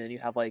all, and then you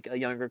have like a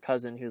younger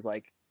cousin who's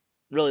like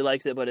really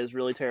likes it but is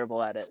really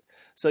terrible at it.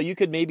 So you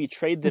could maybe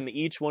trade them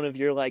each one of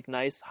your like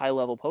nice high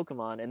level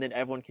Pokemon, and then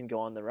everyone can go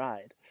on the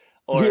ride.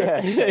 Or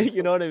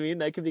you know what I mean?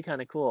 That could be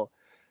kind of cool.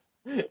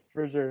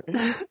 For sure.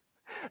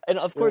 And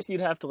of course you'd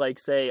have to like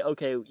say,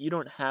 okay, you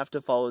don't have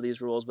to follow these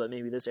rules, but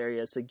maybe this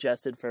area is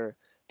suggested for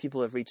people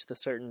who have reached a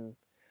certain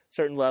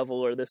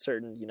level or this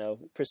certain,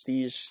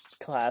 prestige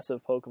class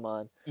of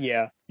Pokemon.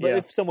 Yeah. But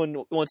if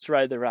someone wants to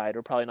ride the ride,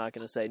 we're probably not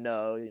going to say,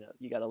 no,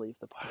 you got to leave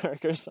the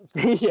park or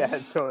something. Yeah,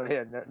 totally.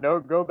 Yeah, no,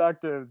 go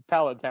back to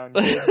Pallet Town.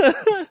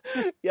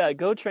 Yeah,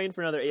 go train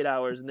for another 8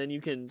 hours and then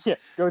you can... Yeah,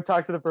 go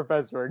talk to the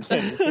professor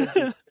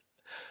again.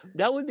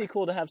 That would be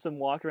cool to have some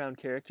walk-around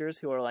characters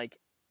who are like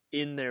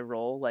in their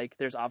role. Like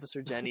there's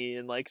Officer Jenny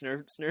and like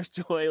Nurse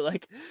Joy,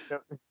 like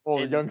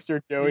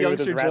youngster Joey.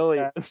 Youngster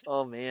Joey.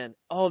 Oh man.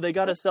 Oh, they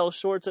gotta sell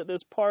shorts at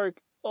this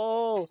park.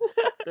 Oh,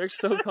 they're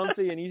so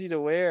comfy and easy to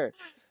wear.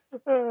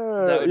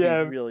 That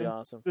would be really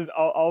awesome. Just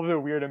all the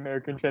weird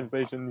American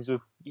translations.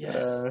 Just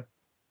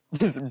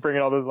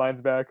bringing all those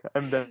lines back.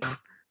 I'm done.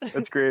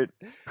 That's great.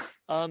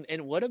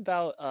 And what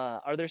about,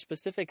 are there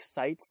specific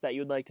sites that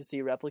you'd like to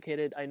see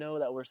replicated? I know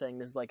that we're saying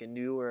this is like a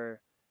new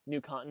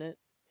continent,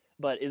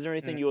 but is there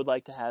anything you would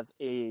like to have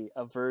a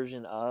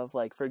version of?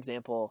 Like, for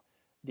example,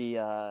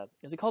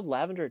 is it called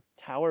Lavender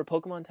Tower,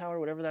 Pokemon Tower,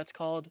 whatever that's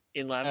called,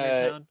 in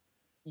Lavender Town?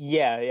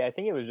 Yeah, I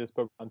think it was just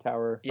Pokemon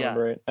Tower. Yeah.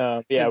 Remember it?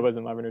 It was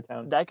in Lavender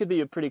Town. That could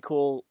be a pretty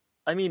cool,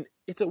 I mean,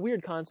 it's a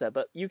weird concept,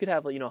 but you could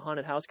have,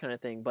 haunted house kind of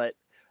thing, but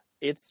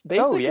it's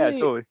basically,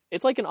 totally.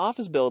 It's like an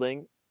office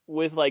building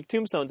with like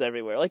tombstones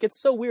everywhere. Like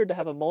it's so weird to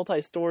have a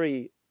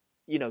multi-story,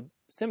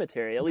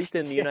 cemetery, at least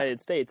in the United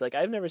States. Like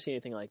I've never seen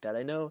anything like that.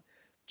 I know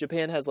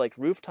Japan has like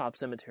rooftop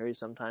cemeteries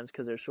sometimes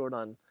because they're short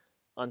on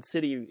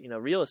city,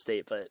 real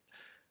estate, but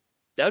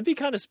that would be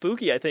kind of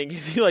spooky, I think,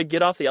 if you like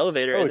get off the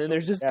elevator and then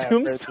there's just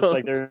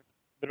tombstones. There's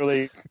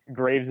literally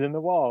graves in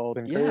the walls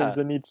and graves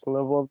in each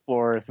level of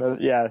floor.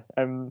 Yeah,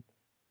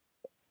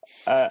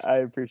 I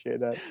appreciate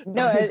that.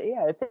 No,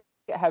 yeah, I think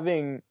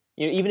having,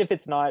 even if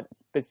it's not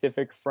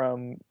specific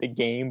from the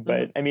game,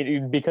 but I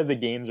mean, because the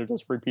games are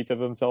just repeats of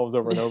themselves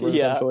over and over,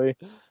 essentially,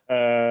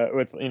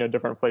 with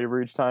different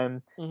flavor each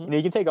time.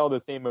 You can take all the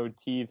same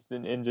motifs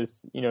and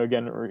just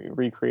again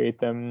recreate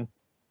them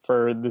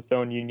for this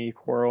own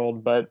unique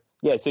world. But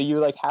yeah, so you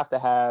like have to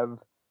have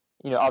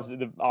obviously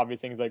the obvious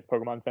things like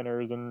Pokemon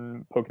centers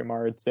and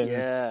Pokemarts,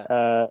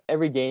 and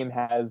every game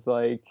has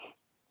like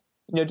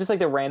just like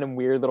the random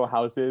weird little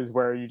houses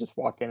where you just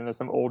walk in and there's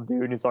some old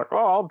dude and he's like,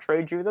 "Oh, I'll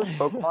trade you this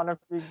Pokemon if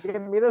you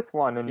give me this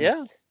one."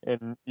 And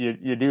and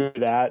you do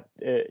that,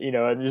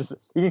 and just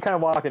you can kind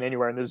of walk in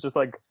anywhere and there's just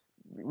like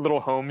little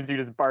homes you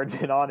just barge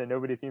in on and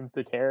nobody seems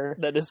to care.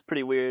 That is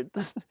pretty weird.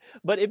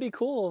 But it'd be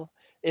cool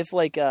if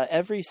like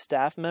every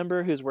staff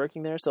member who's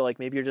working there, so like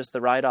maybe you're just the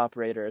ride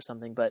operator or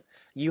something, but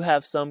you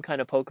have some kind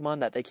of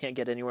Pokemon that they can't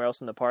get anywhere else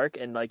in the park,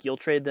 and like you'll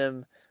trade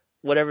them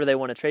whatever they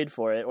want to trade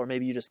for it, or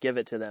maybe you just give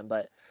it to them.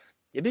 But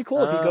it'd be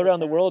cool if you go around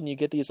the world and you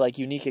get these like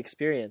unique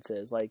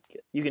experiences. Like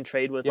you can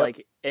trade with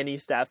like any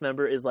staff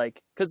member is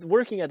like, because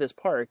working at this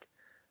park,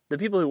 the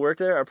people who work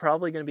there are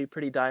probably going to be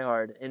pretty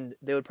diehard, and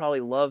they would probably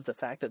love the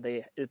fact that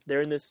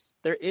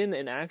they're in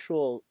an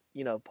actual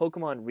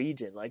Pokemon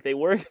region. Like they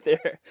work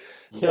there,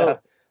 so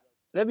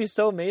that'd be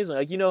so amazing.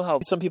 Like how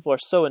some people are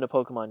so into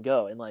Pokemon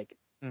Go, and like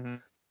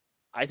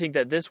I think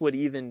that this would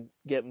even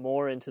get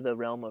more into the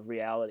realm of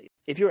reality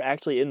if you're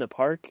actually in the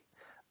park,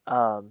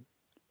 and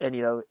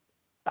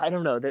I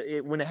don't know,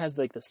 when it has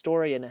like the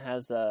story and it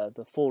has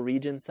the full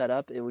region set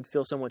up, it would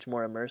feel so much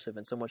more immersive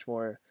and so much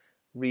more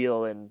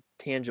real and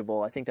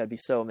tangible. I think that'd be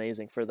so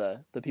amazing for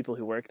the people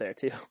who work there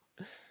too.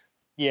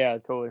 Yeah,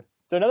 totally.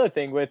 So another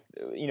thing with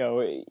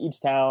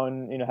each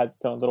town has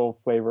its own little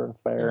flavor and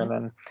flair, and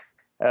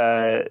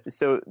then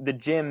so the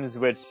gyms,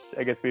 which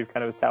I guess we've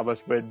kind of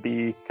established would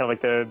be kind of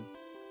like the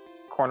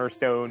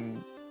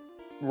cornerstone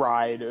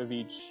ride of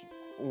each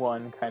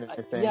one kind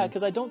of thing. Yeah,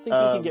 because I don't think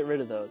you can get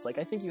rid of those. Like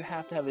I think you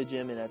have to have a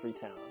gym in every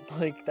town.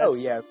 Like that's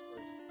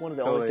one of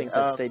the only things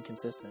that stayed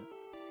consistent.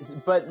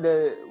 But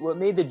what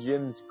made the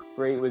gyms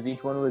great was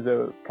each one was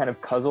a kind of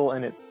puzzle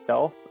in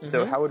itself.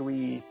 So how would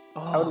we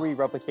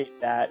replicate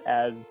that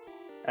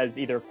as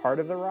either part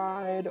of the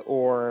ride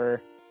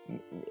or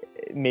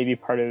maybe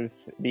part of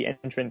the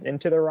entrance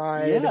into the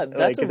ride? Yeah,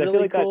 that's a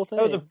really cool thing.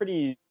 That was a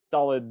pretty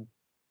solid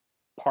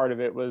part of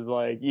it. Was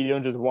like you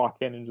don't just walk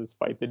in and just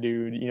fight the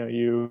dude.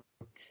 You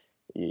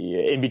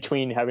in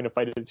between having to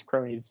fight his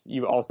cronies,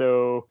 you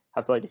also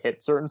have to like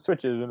hit certain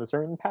switches in a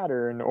certain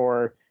pattern,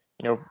 or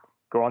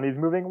go on these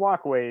moving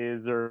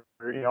walkways, or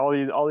all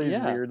these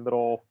weird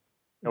little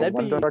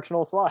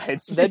one-directional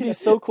slides. That'd be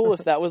so cool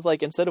if that was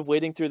like, instead of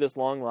waiting through this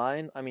long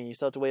line, I mean, you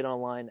still have to wait on a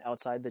line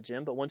outside the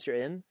gym, but once you're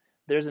in,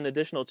 there's an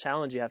additional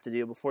challenge you have to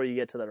do before you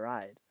get to the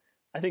ride.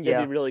 I think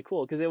that'd be really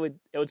cool, because it would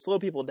slow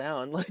people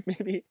down, like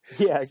maybe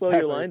slow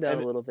your line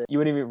down a little bit. You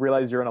wouldn't even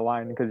realize you're in a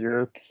line because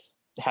you're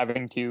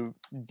having to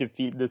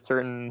defeat this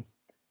certain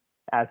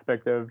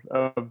aspect of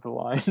the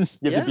line.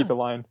 You have to beat the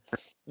line.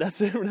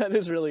 That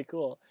is really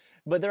cool.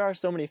 But there are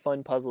so many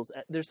fun puzzles.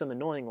 There's some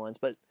annoying ones,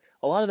 but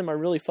a lot of them are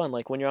really fun.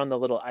 Like when you're on the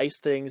little ice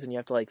things and you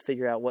have to like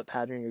figure out what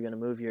pattern you're going to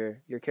move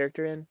your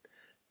character in.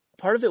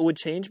 Part of it would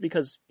change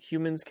because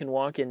humans can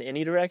walk in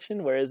any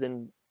direction, whereas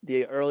in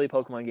the early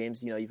Pokemon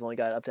games, you've only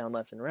got up, down,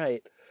 left, and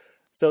right.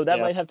 So that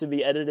might have to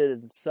be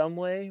edited in some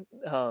way.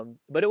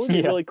 But it would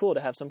be really cool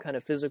to have some kind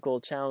of physical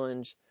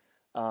challenge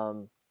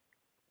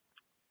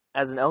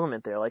as an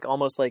element there, like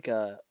almost like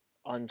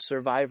on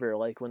Survivor,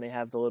 like when they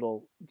have the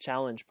little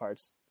challenge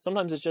parts.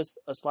 Sometimes it's just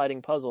a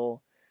sliding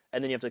puzzle,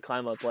 and then you have to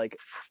climb up like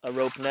a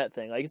rope net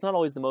thing. Like it's not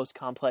always the most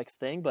complex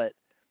thing, but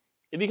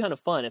it'd be kind of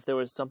fun if there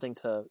was something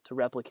to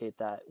replicate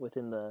that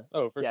within the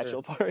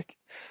actual park.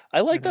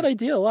 I like that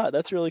idea a lot.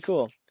 That's really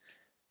cool.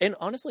 And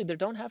honestly, there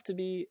don't have to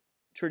be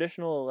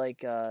traditional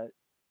like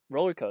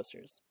roller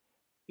coasters.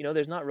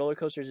 There's not roller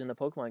coasters in the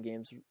Pokemon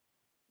games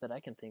that I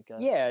can think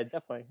of. Yeah,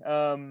 definitely.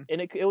 And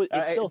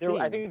it's still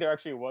themed. I think there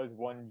actually was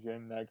one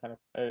gym that kind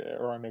of,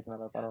 or I'm making that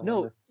up. I don't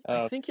know.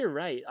 remember. I think you're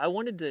right. I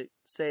wanted to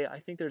say I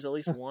think there's at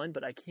least one,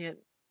 but I can't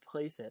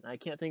place it. I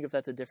can't think if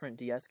that's a different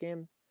DS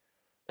game.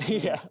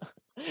 Yeah.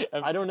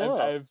 I don't know.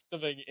 I have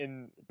something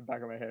in the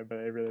back of my head, but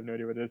I really have no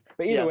idea what it is.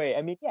 But either way,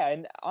 I mean,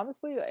 and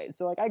honestly,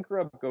 so like I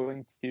grew up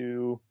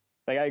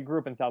I grew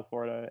up in South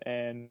Florida,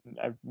 and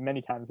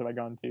many times have I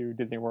gone to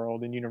Disney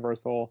World and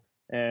Universal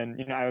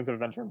and Islands of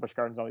Adventure and Busch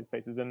Gardens, all these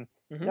places, and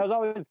that was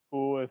always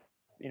cool. With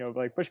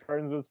like Busch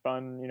Gardens was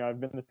fun. I've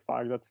been to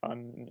Fog, that's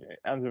fun.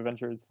 Islands of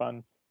Adventure is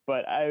fun,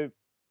 but I've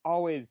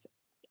always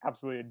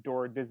absolutely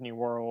adored Disney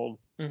World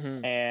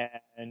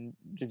and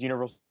just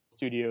Universal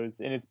Studios,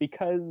 and it's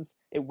because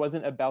it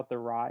wasn't about the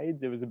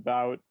rides; it was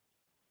about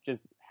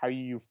just how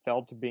you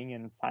felt being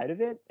inside of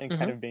it and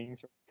kind of being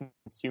sort of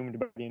consumed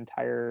by the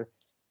entire.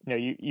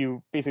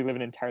 You basically live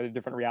an entirely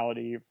different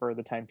reality for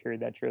the time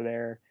period that you're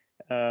there.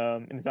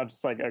 And it's not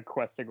just like a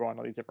quest to go on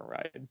all these different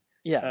rides.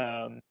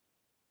 Yeah.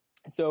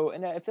 So,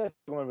 and I feel like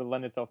one would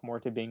lend itself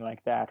more to being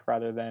like that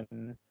rather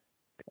than,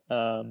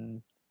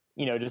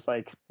 just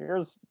like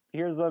here's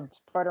a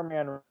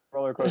Spider-Man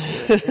roller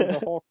coaster, here's a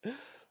Hulk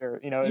coaster,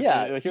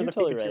 Yeah, here's you're a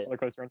totally Pikachu right. roller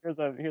coaster, and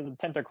here's a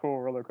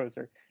Tentacool roller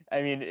coaster.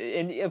 I mean,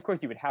 and of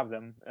course you would have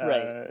them,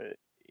 Right.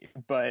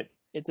 but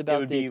It's it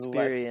about would the be less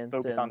experience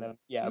focused on and them,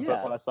 yeah, yeah,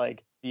 but less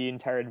like the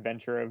entire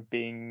adventure of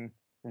being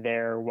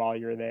there while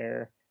you're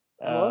there.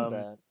 I love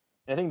that.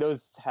 I think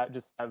those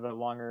just have a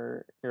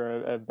longer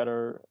or a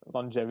better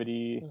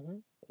longevity Hmm.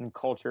 in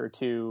culture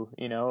too.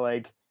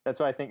 Like that's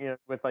why I think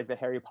with like the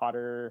Harry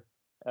Potter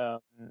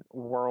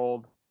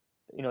world,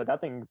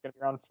 that thing's gonna be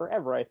around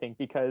forever. I think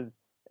because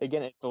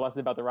again, it's less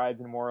about the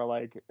rides and more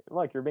like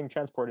you're being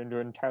transported into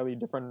an entirely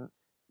different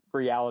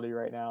reality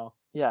right now.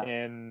 Yeah.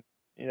 And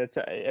it's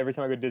every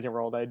time I go to Disney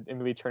World, I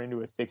immediately turn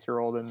into a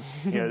 6-year-old,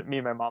 and me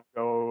and my mom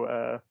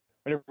go.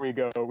 Whenever we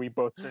go, we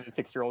both turn into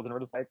 6-year-olds, and we're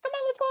just like, "Come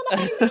on, let's go on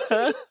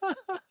the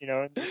ride!"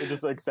 And we're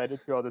just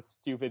excited to all this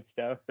stupid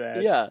stuff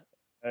that Yeah.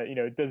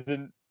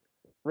 doesn't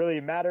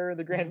really matter in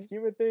the grand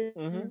scheme of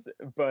things,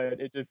 but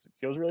it just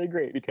feels really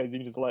great because you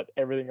can just let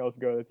everything else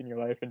go that's in your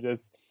life and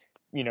just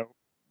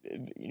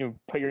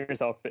put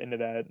yourself into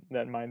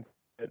that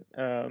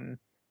mindset.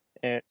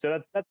 And so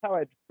that's how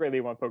I really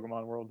want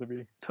Pokemon World to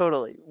be.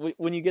 Totally.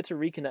 When you get to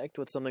reconnect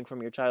with something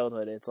from your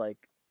childhood, it's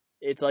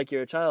like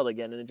you're a child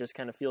again, and it just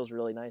kind of feels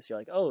really nice. You're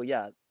like, oh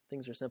yeah,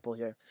 things are simple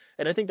here.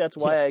 And I think that's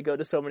why I go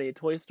to so many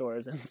toy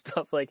stores and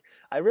stuff. Like,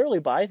 I rarely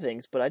buy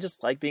things, but I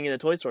just like being in a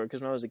toy store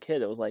because when I was a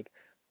kid, it was like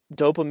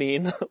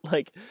dopamine,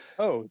 like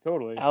Oh,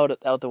 totally. out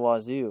the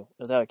wazoo.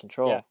 It was out of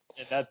control. Yeah,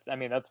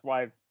 and that's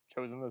why I've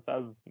chosen this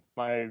as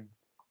my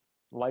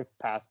life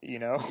path.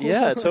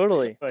 Yeah,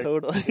 totally, Like,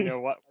 totally.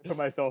 what I put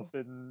myself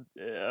in.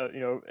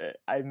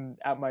 I'm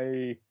at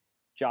my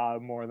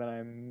job more than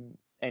I'm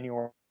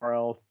anywhere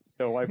else,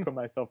 so I put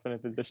myself in a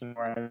position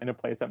where I'm in a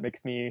place that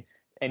makes me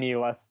any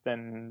less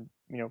than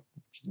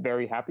just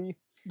very happy.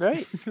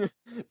 Right.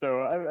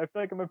 So I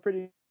feel like I'm a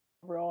pretty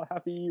overall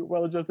happy,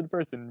 well-adjusted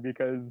person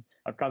because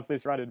I'm constantly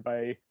surrounded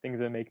by things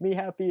that make me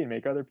happy and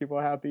make other people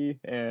happy,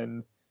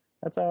 and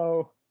that's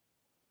how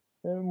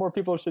more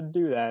people should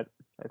do that,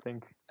 I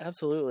think.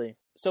 Absolutely.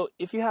 So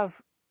if you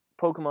have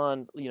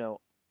Pokemon,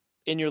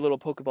 in your little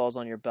Pokeballs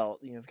on your belt,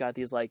 you've got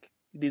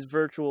these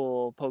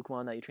virtual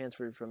Pokemon that you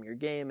transferred from your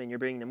game and you're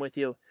bringing them with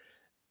you.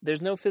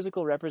 There's no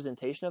physical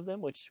representation of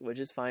them, which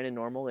is fine and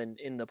normal. And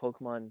in the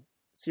Pokemon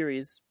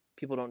series,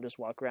 people don't just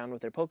walk around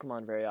with their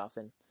Pokemon very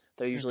often.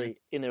 They're usually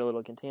in their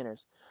little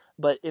containers.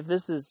 But if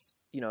this is,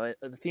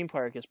 the theme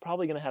park is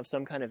probably going to have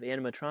some kind of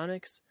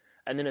animatronics,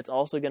 and then it's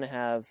also going to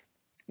have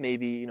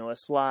maybe, a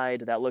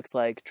slide that looks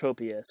like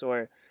Tropius,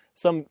 or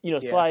some,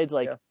 slides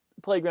like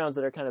playgrounds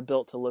that are kind of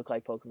built to look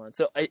like Pokemon.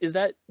 So is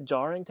that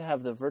jarring to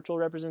have the virtual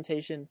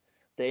representation,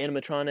 the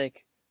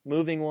animatronic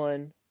moving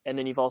one, and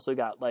then you've also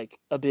got like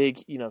a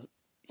big,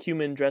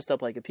 human dressed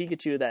up like a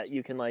Pikachu that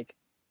you can like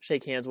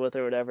shake hands with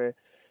or whatever.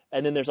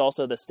 And then there's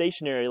also the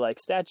stationary, like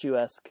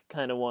statuesque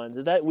kind of ones.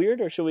 Is that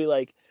weird, or should we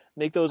like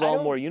make those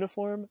all more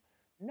uniform?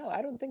 No,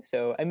 I don't think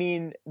so. I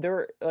mean,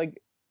 they're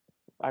like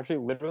actually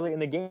literally in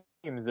the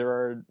games there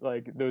are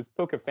like those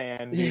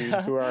Pokefans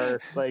who are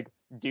like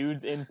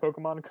dudes in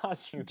Pokemon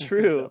costumes.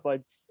 True.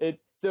 Like it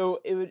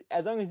would,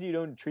 as long as you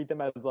don't treat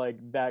them as like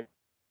that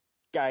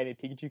guy in a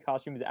Pikachu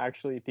costume is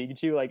actually a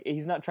Pikachu, like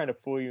he's not trying to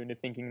fool you into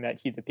thinking that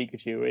he's a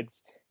Pikachu.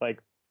 It's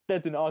like,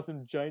 that's an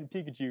awesome giant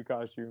Pikachu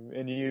costume,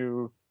 and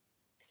you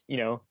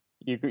do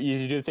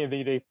the same thing,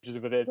 you take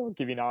pictures with it, or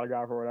give you an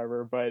autograph or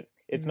whatever, but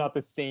it's not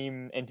the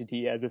same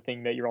entity as a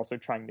thing that you're also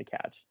trying to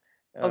catch.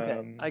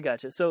 Okay, I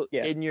gotcha. So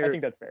yeah, in I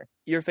think that's fair.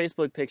 Your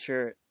Facebook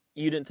picture,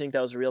 you didn't think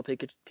that was a real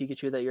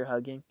Pikachu that you're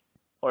hugging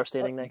or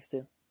standing next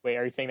to? Wait,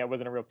 are you saying that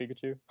wasn't a real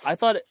Pikachu? I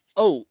thought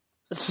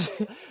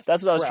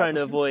that's what I was trying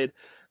to avoid.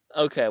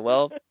 Okay,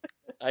 well,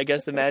 I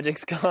guess the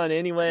magic's gone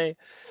anyway.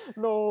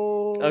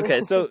 No.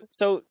 Okay, so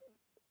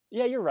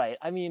yeah, you're right.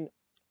 I mean,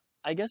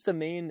 I guess the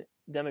main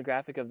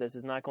demographic of this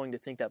is not going to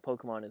think that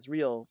Pokemon is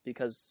real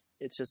because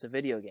it's just a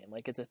video game.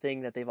 Like, it's a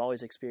thing that they've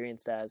always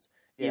experienced as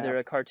either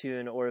a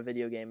cartoon or a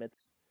video game.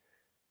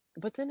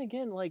 But then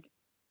again, like,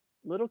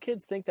 little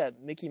kids think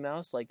that Mickey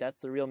Mouse, like,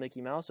 that's the real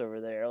Mickey Mouse over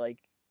there. Like,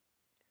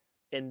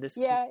 and this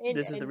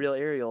is the real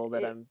Ariel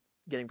that I'm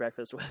getting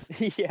breakfast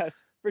with. Yeah,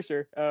 for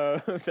sure.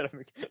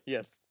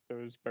 Yes,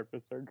 those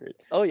breakfasts are great.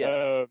 Oh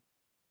yeah.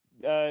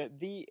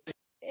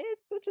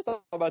 It's just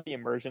all about the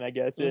immersion, I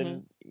guess,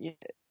 and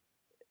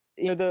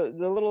the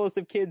littlest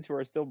of kids who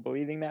are still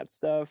believing that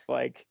stuff.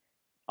 Like,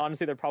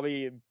 honestly, they're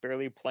probably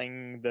barely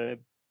playing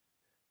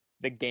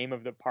the game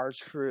of the park,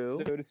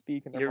 True, so to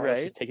speak, and they're You're more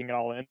right. just taking it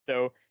all in.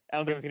 So I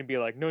don't think it's gonna be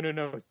like, no,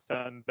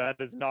 son, that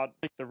is not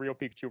the real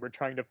Pikachu we're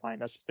trying to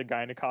find. That's just a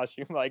guy in a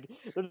costume. Like,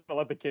 they're just gonna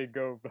let the kid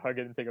go hug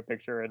it and take a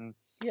picture and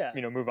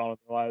move on with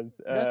their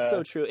lives. That's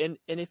so true. And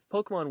if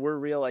Pokemon were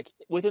real, like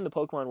within the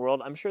Pokemon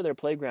world, I'm sure their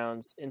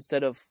playgrounds,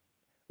 instead of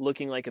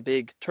looking like a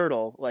big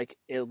turtle, like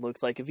it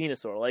looks like a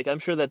Venusaur. Like, I'm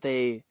sure that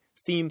they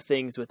theme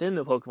things within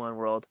the Pokemon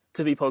world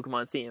to be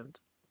Pokemon themed,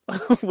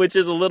 which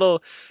is a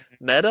little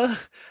meta,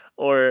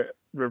 or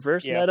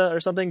reverse meta or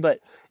something. But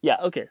yeah,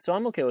 okay. So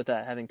I'm okay with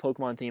that, having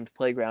Pokemon themed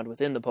playground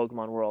within the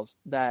Pokemon world.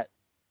 That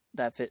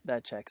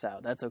checks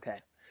out. That's okay.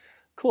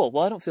 Cool.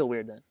 Well, I don't feel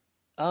weird then.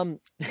 I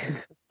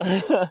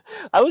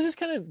was just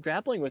kind of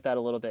grappling with that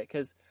a little bit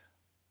because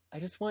I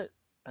just want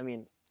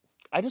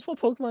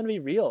Pokemon to be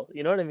real.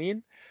 You know what I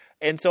mean?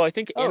 And so I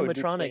think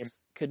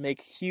animatronics could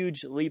make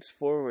huge leaps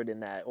forward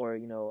in that, or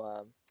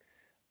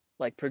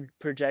like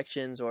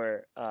projections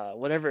or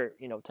whatever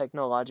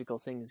technological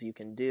things you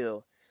can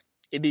do.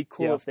 It'd be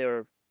cool if they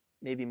were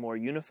maybe more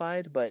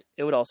unified, but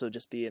it would also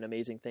just be an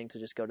amazing thing to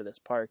just go to this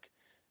park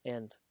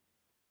and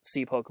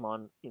see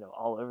Pokemon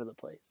all over the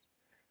place.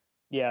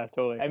 Yeah,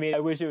 totally. I mean, I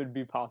wish it would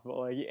be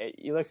possible. Like,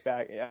 you look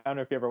back, I don't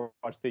know if you ever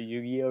watched the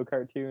Yu-Gi-Oh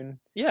cartoon.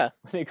 Yeah.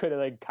 When they could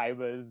have, like,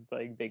 Kaiba's,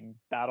 like, big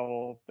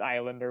battle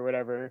island or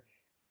whatever.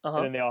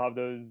 And then they all have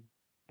those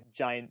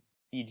giant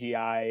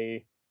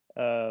CGI,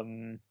 or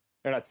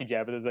not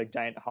CGI, but those, like,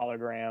 giant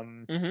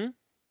hologram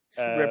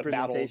representations,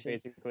 battles,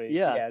 basically.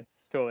 Yeah,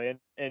 totally.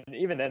 And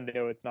even then,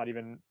 it's not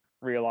even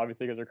real,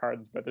 obviously, because they're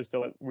cards, but there's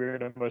still a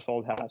weird emotional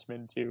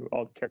attachment to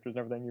all the characters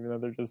and everything, even though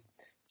they're just,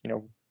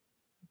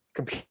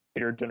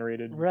 computer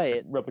generated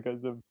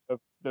replicas of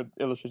the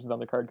illustrations on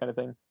the card kind of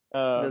thing.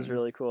 That's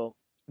really cool.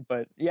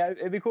 But yeah,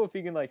 it'd be cool if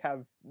you can like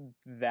have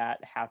that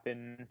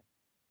happen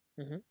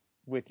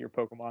with your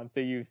Pokemon, so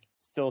you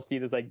still see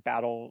this like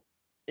battle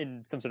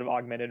in some sort of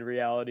augmented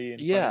reality in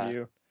front of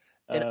you.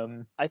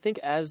 And I think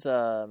as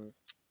oh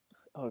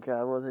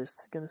god, what was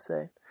I gonna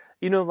say?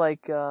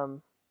 Like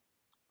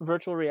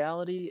virtual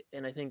reality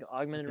and I think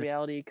augmented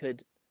reality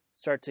could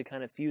start to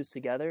kind of fuse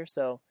together.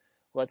 So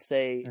let's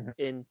say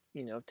in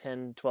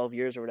 10, 12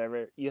 years or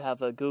whatever, you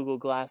have a Google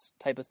Glass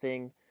type of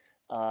thing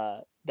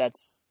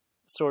that's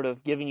sort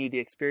of giving you the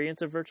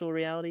experience of virtual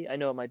reality. I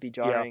know it might be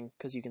jarring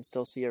because you can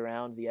still see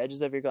around the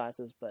edges of your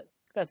glasses, but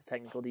that's a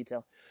technical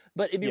detail.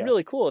 But it'd be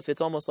really cool if it's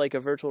almost like a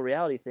virtual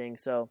reality thing.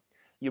 So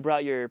you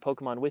brought your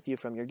Pokemon with you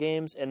from your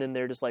games, and then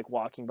they're just like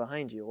walking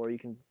behind you, or you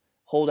can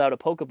hold out a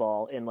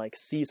Pokeball and like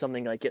see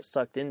something like get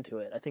sucked into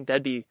it. I think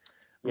that'd be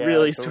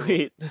really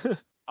sweet.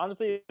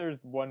 Honestly,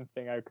 there's one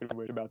thing I could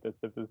wish about this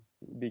if this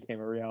became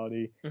a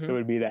reality. It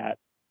would be that.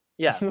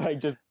 Yeah.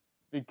 Like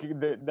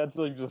that's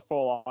like just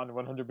full on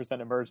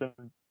 100% immersion.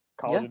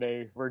 Call it a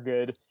day. We're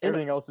good.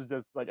 Everything else is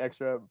just like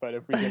extra. But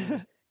if we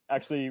can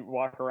actually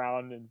walk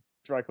around and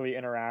directly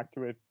interact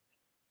with,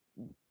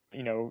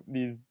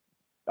 these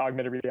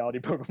augmented reality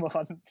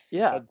Pokemon,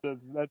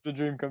 that's a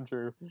dream come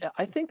true.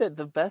 I think that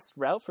the best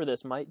route for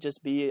this might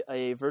just be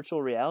a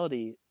virtual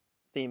reality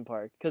theme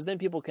park, because then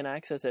people can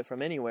access it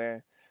from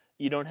anywhere.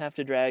 You don't have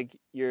to drag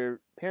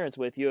your parents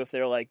with you if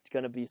they're like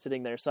going to be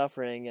sitting there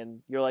suffering,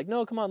 and you're like,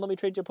 no, come on, let me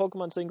trade your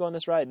Pokemon so you can go on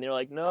this ride. And they're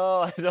like,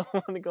 no, I don't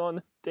want to go on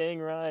the dang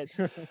ride.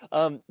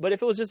 But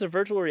if it was just a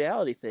virtual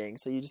reality thing,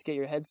 so you just get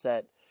your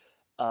headset,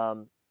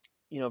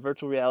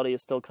 virtual reality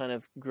is still kind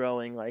of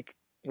growing. Like,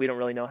 we don't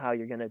really know how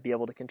you're going to be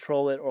able to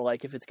control it, or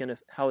like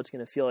how it's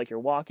going to feel like you're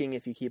walking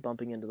if you keep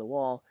bumping into the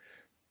wall.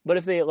 But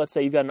if let's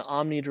say you've got an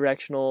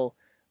omnidirectional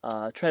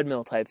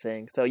treadmill type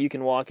thing, so you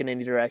can walk in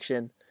any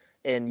direction,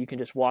 and you can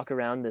just walk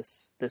around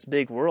this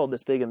big world,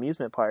 this big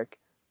amusement park,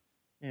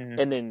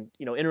 and then,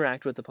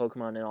 interact with the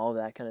Pokemon and all of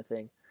that kind of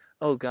thing.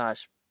 Oh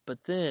gosh, but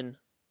then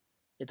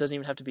it doesn't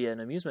even have to be an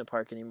amusement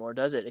park anymore,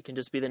 does it? It can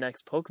just be the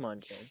next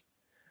Pokemon game.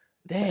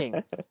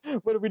 Dang.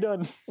 What have we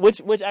done?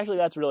 Which actually,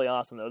 that's really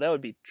awesome, though. That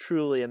would be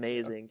truly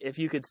amazing if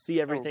you could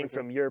see everything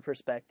from your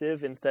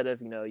perspective instead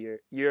of,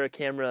 you're a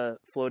camera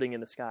floating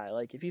in the sky.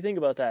 Like, if you think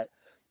about that,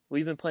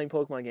 we've been playing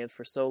Pokemon games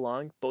for so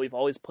long, but we've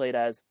always played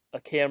as a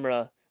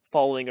camera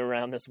following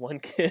around this one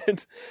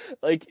kid.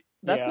 Like,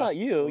 that's not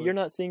you. Totally. You're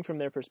not seeing from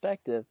their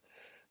perspective.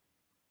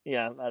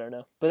 Yeah, I don't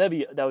know. But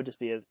that would just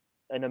be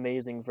an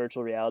amazing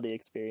virtual reality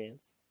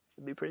experience.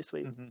 It'd be pretty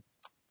sweet.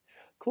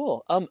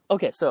 Cool.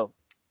 Okay, so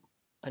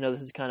I know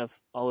this is kind of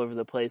all over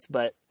the place,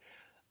 but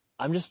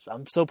I'm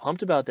so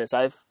pumped about this.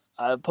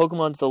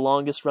 Pokemon's the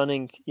longest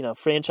running,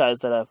 franchise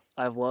that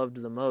I've loved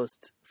the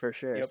most, for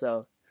sure. Yep.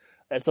 So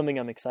that's something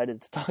I'm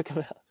excited to talk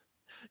about.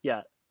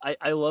 Yeah.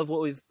 I love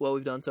what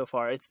we've done so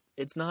far.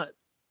 It's not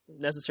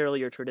necessarily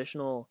your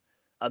traditional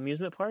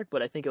amusement park,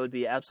 but I think it would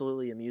be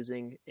absolutely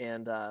amusing,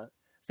 and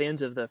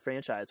fans of the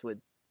franchise would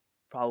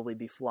probably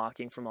be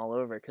flocking from all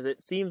over because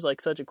it seems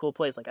like such a cool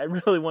place. Like, I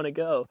really want to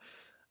go.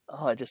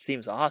 Oh, it just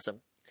seems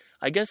awesome.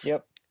 I guess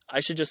I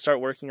should just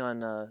start working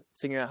on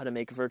figuring out how to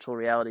make virtual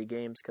reality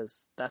games,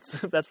 because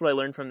that's what I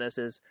learned from this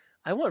is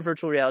I want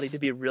virtual reality to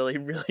be really,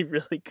 really,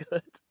 really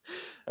good.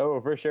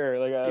 Oh, for sure.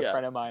 Like a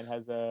friend of mine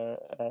has an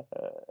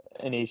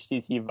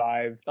HTC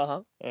Vive,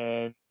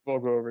 and we'll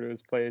go over to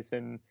his place,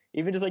 and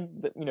even just like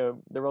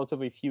the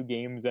relatively few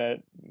games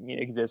that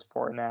exist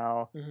for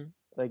now,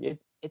 like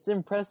it's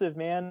impressive,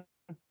 man.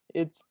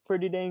 It's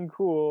pretty dang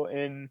cool,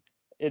 and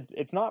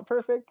it's not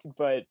perfect,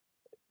 but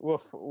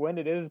when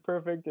it is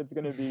perfect, it's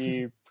gonna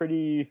be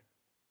pretty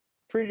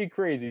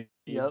crazy.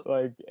 Yep.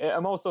 Like,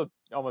 I'm also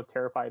almost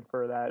terrified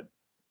for that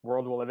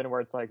world we'll live in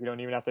where it's like you don't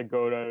even have to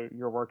go to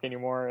your work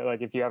anymore.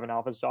 Like, if you have an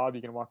office job,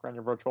 you can walk around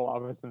your virtual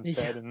office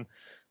instead, and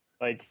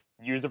like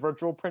use a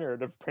virtual printer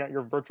to print out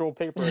your virtual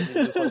paper, and you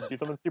just like do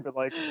something stupid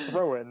like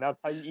throw it, and that's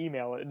how you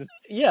email it. Just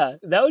Yeah,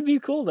 that would be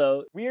cool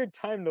though. weird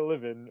time to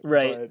live in,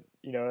 Right. But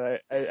you know,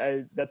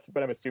 I that's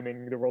what I'm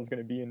assuming the world's going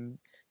to be in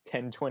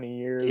 10, 20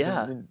 years.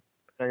 Yeah. And I'm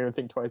not going to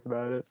think twice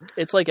about it.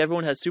 It's like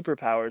everyone has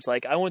superpowers.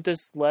 Like, I want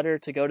this letter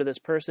to go to this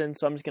person,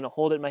 so I'm just going to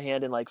hold it in my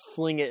hand and like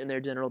fling it in their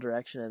general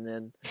direction, and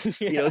then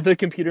you know the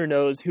computer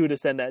knows who to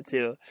send that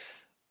to.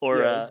 Or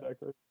Yeah,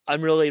 exactly.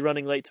 I'm really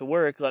running late to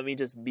work. Let me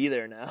just be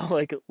there now.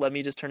 Like, let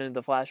me just turn into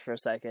the Flash for a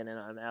second, and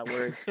I'm at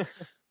work.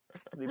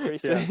 It'd be pretty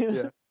sweet.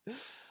 Yeah.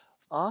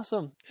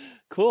 Awesome,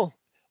 cool.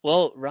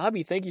 Well,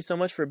 Robbie, thank you so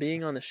much for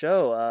being on the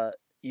show.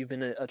 You've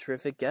been a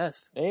terrific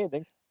guest. Hey,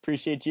 thanks.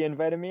 Appreciate you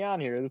inviting me on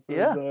here. This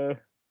was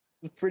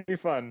pretty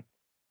fun.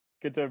 It's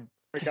good to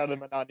break out of the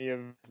monotony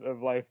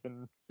of life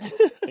and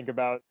think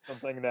about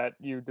something that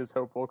you just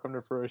hope will come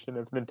to fruition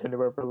if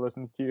Nintendo ever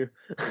listens to you.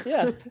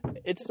 Yeah,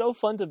 it's so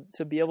fun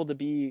to be able to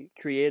be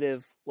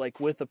creative, like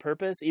with a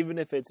purpose, even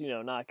if it's, you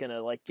know, not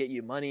gonna like get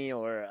you money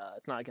or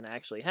it's not gonna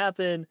actually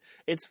happen.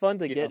 It's fun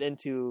to get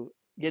into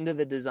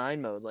the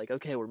design mode. Like,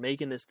 okay, we're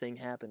making this thing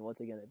happen.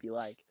 What's it gonna be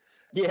like?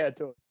 Yeah,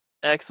 totally.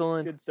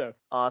 Excellent. Good stuff.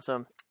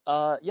 Awesome.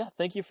 Yeah,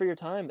 thank you for your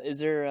time. Is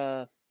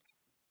there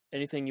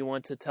anything you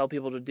want to tell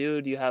people to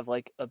do? Do you have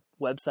like a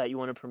website you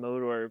want to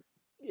promote or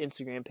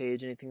Instagram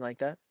page, anything like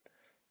that?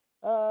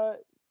 Nah,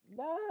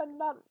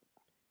 not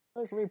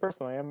for me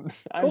personally. I'm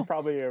Cool.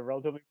 probably a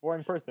relatively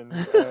boring person,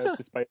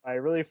 despite my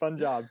really fun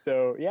job.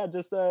 So yeah,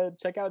 just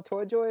check out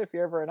Toy Joy if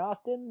you're ever in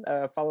Austin.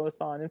 Follow us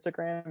on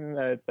Instagram.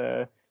 It's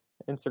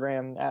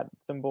Instagram at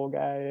symbol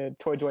guy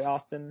Toy Joy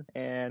Austin,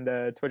 and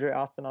Toy Joy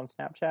Austin on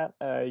Snapchat.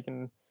 You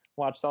can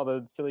watch all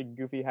the silly,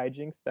 goofy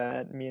hijinks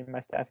that me and my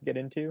staff get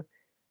into.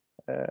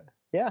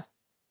 Yeah.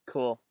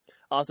 Cool.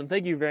 Awesome.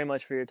 Thank you very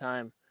much for your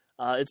time.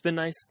 It's been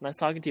nice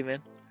talking to you,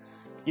 man.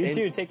 You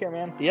too. Take care,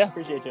 man. Yeah.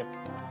 Appreciate you.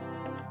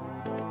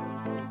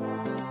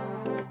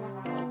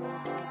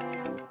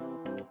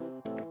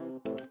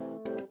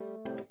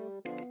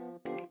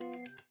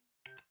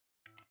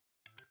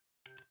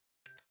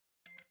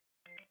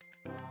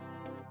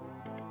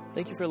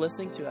 Thank you for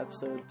listening to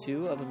episode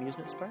 2 of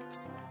Amusement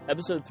Sparks.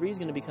 Episode 3 is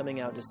going to be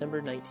coming out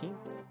December 19th,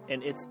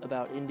 and it's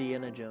about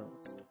Indiana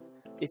Jones.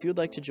 If you would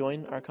like to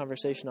join our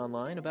conversation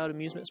online about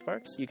Amusement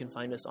Sparks, you can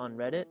find us on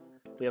Reddit.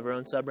 We have our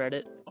own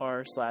subreddit,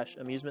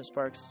 r/Amusement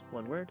Sparks,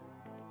 one word.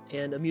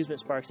 And Amusement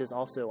Sparks is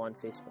also on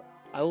Facebook.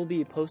 I will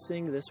be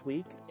posting this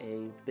week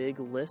a big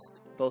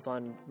list, both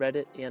on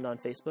Reddit and on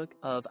Facebook,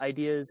 of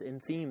ideas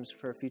and themes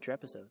for future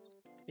episodes.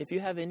 If you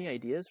have any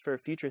ideas for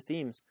future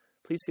themes,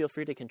 please feel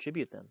free to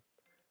contribute them.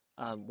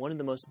 One of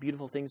the most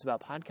beautiful things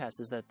about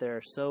podcasts is that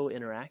they're so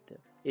interactive.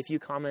 If you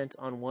comment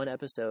on one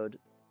episode,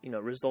 you know,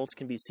 results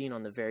can be seen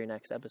on the very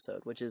next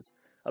episode, which is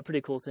a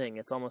pretty cool thing.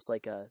 It's almost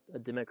like a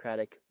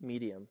democratic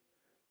medium.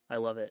 I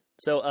love it.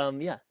 So,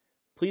 yeah,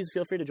 please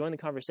feel free to join the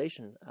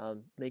conversation.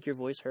 Make your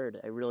voice heard.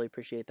 I really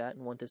appreciate that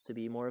and want this to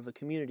be more of a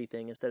community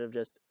thing instead of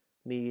just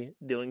me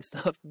doing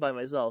stuff by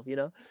myself, you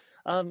know?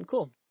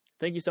 Cool.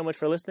 Thank you so much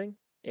for listening,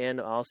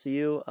 and I'll see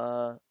you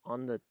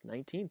on the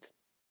 19th.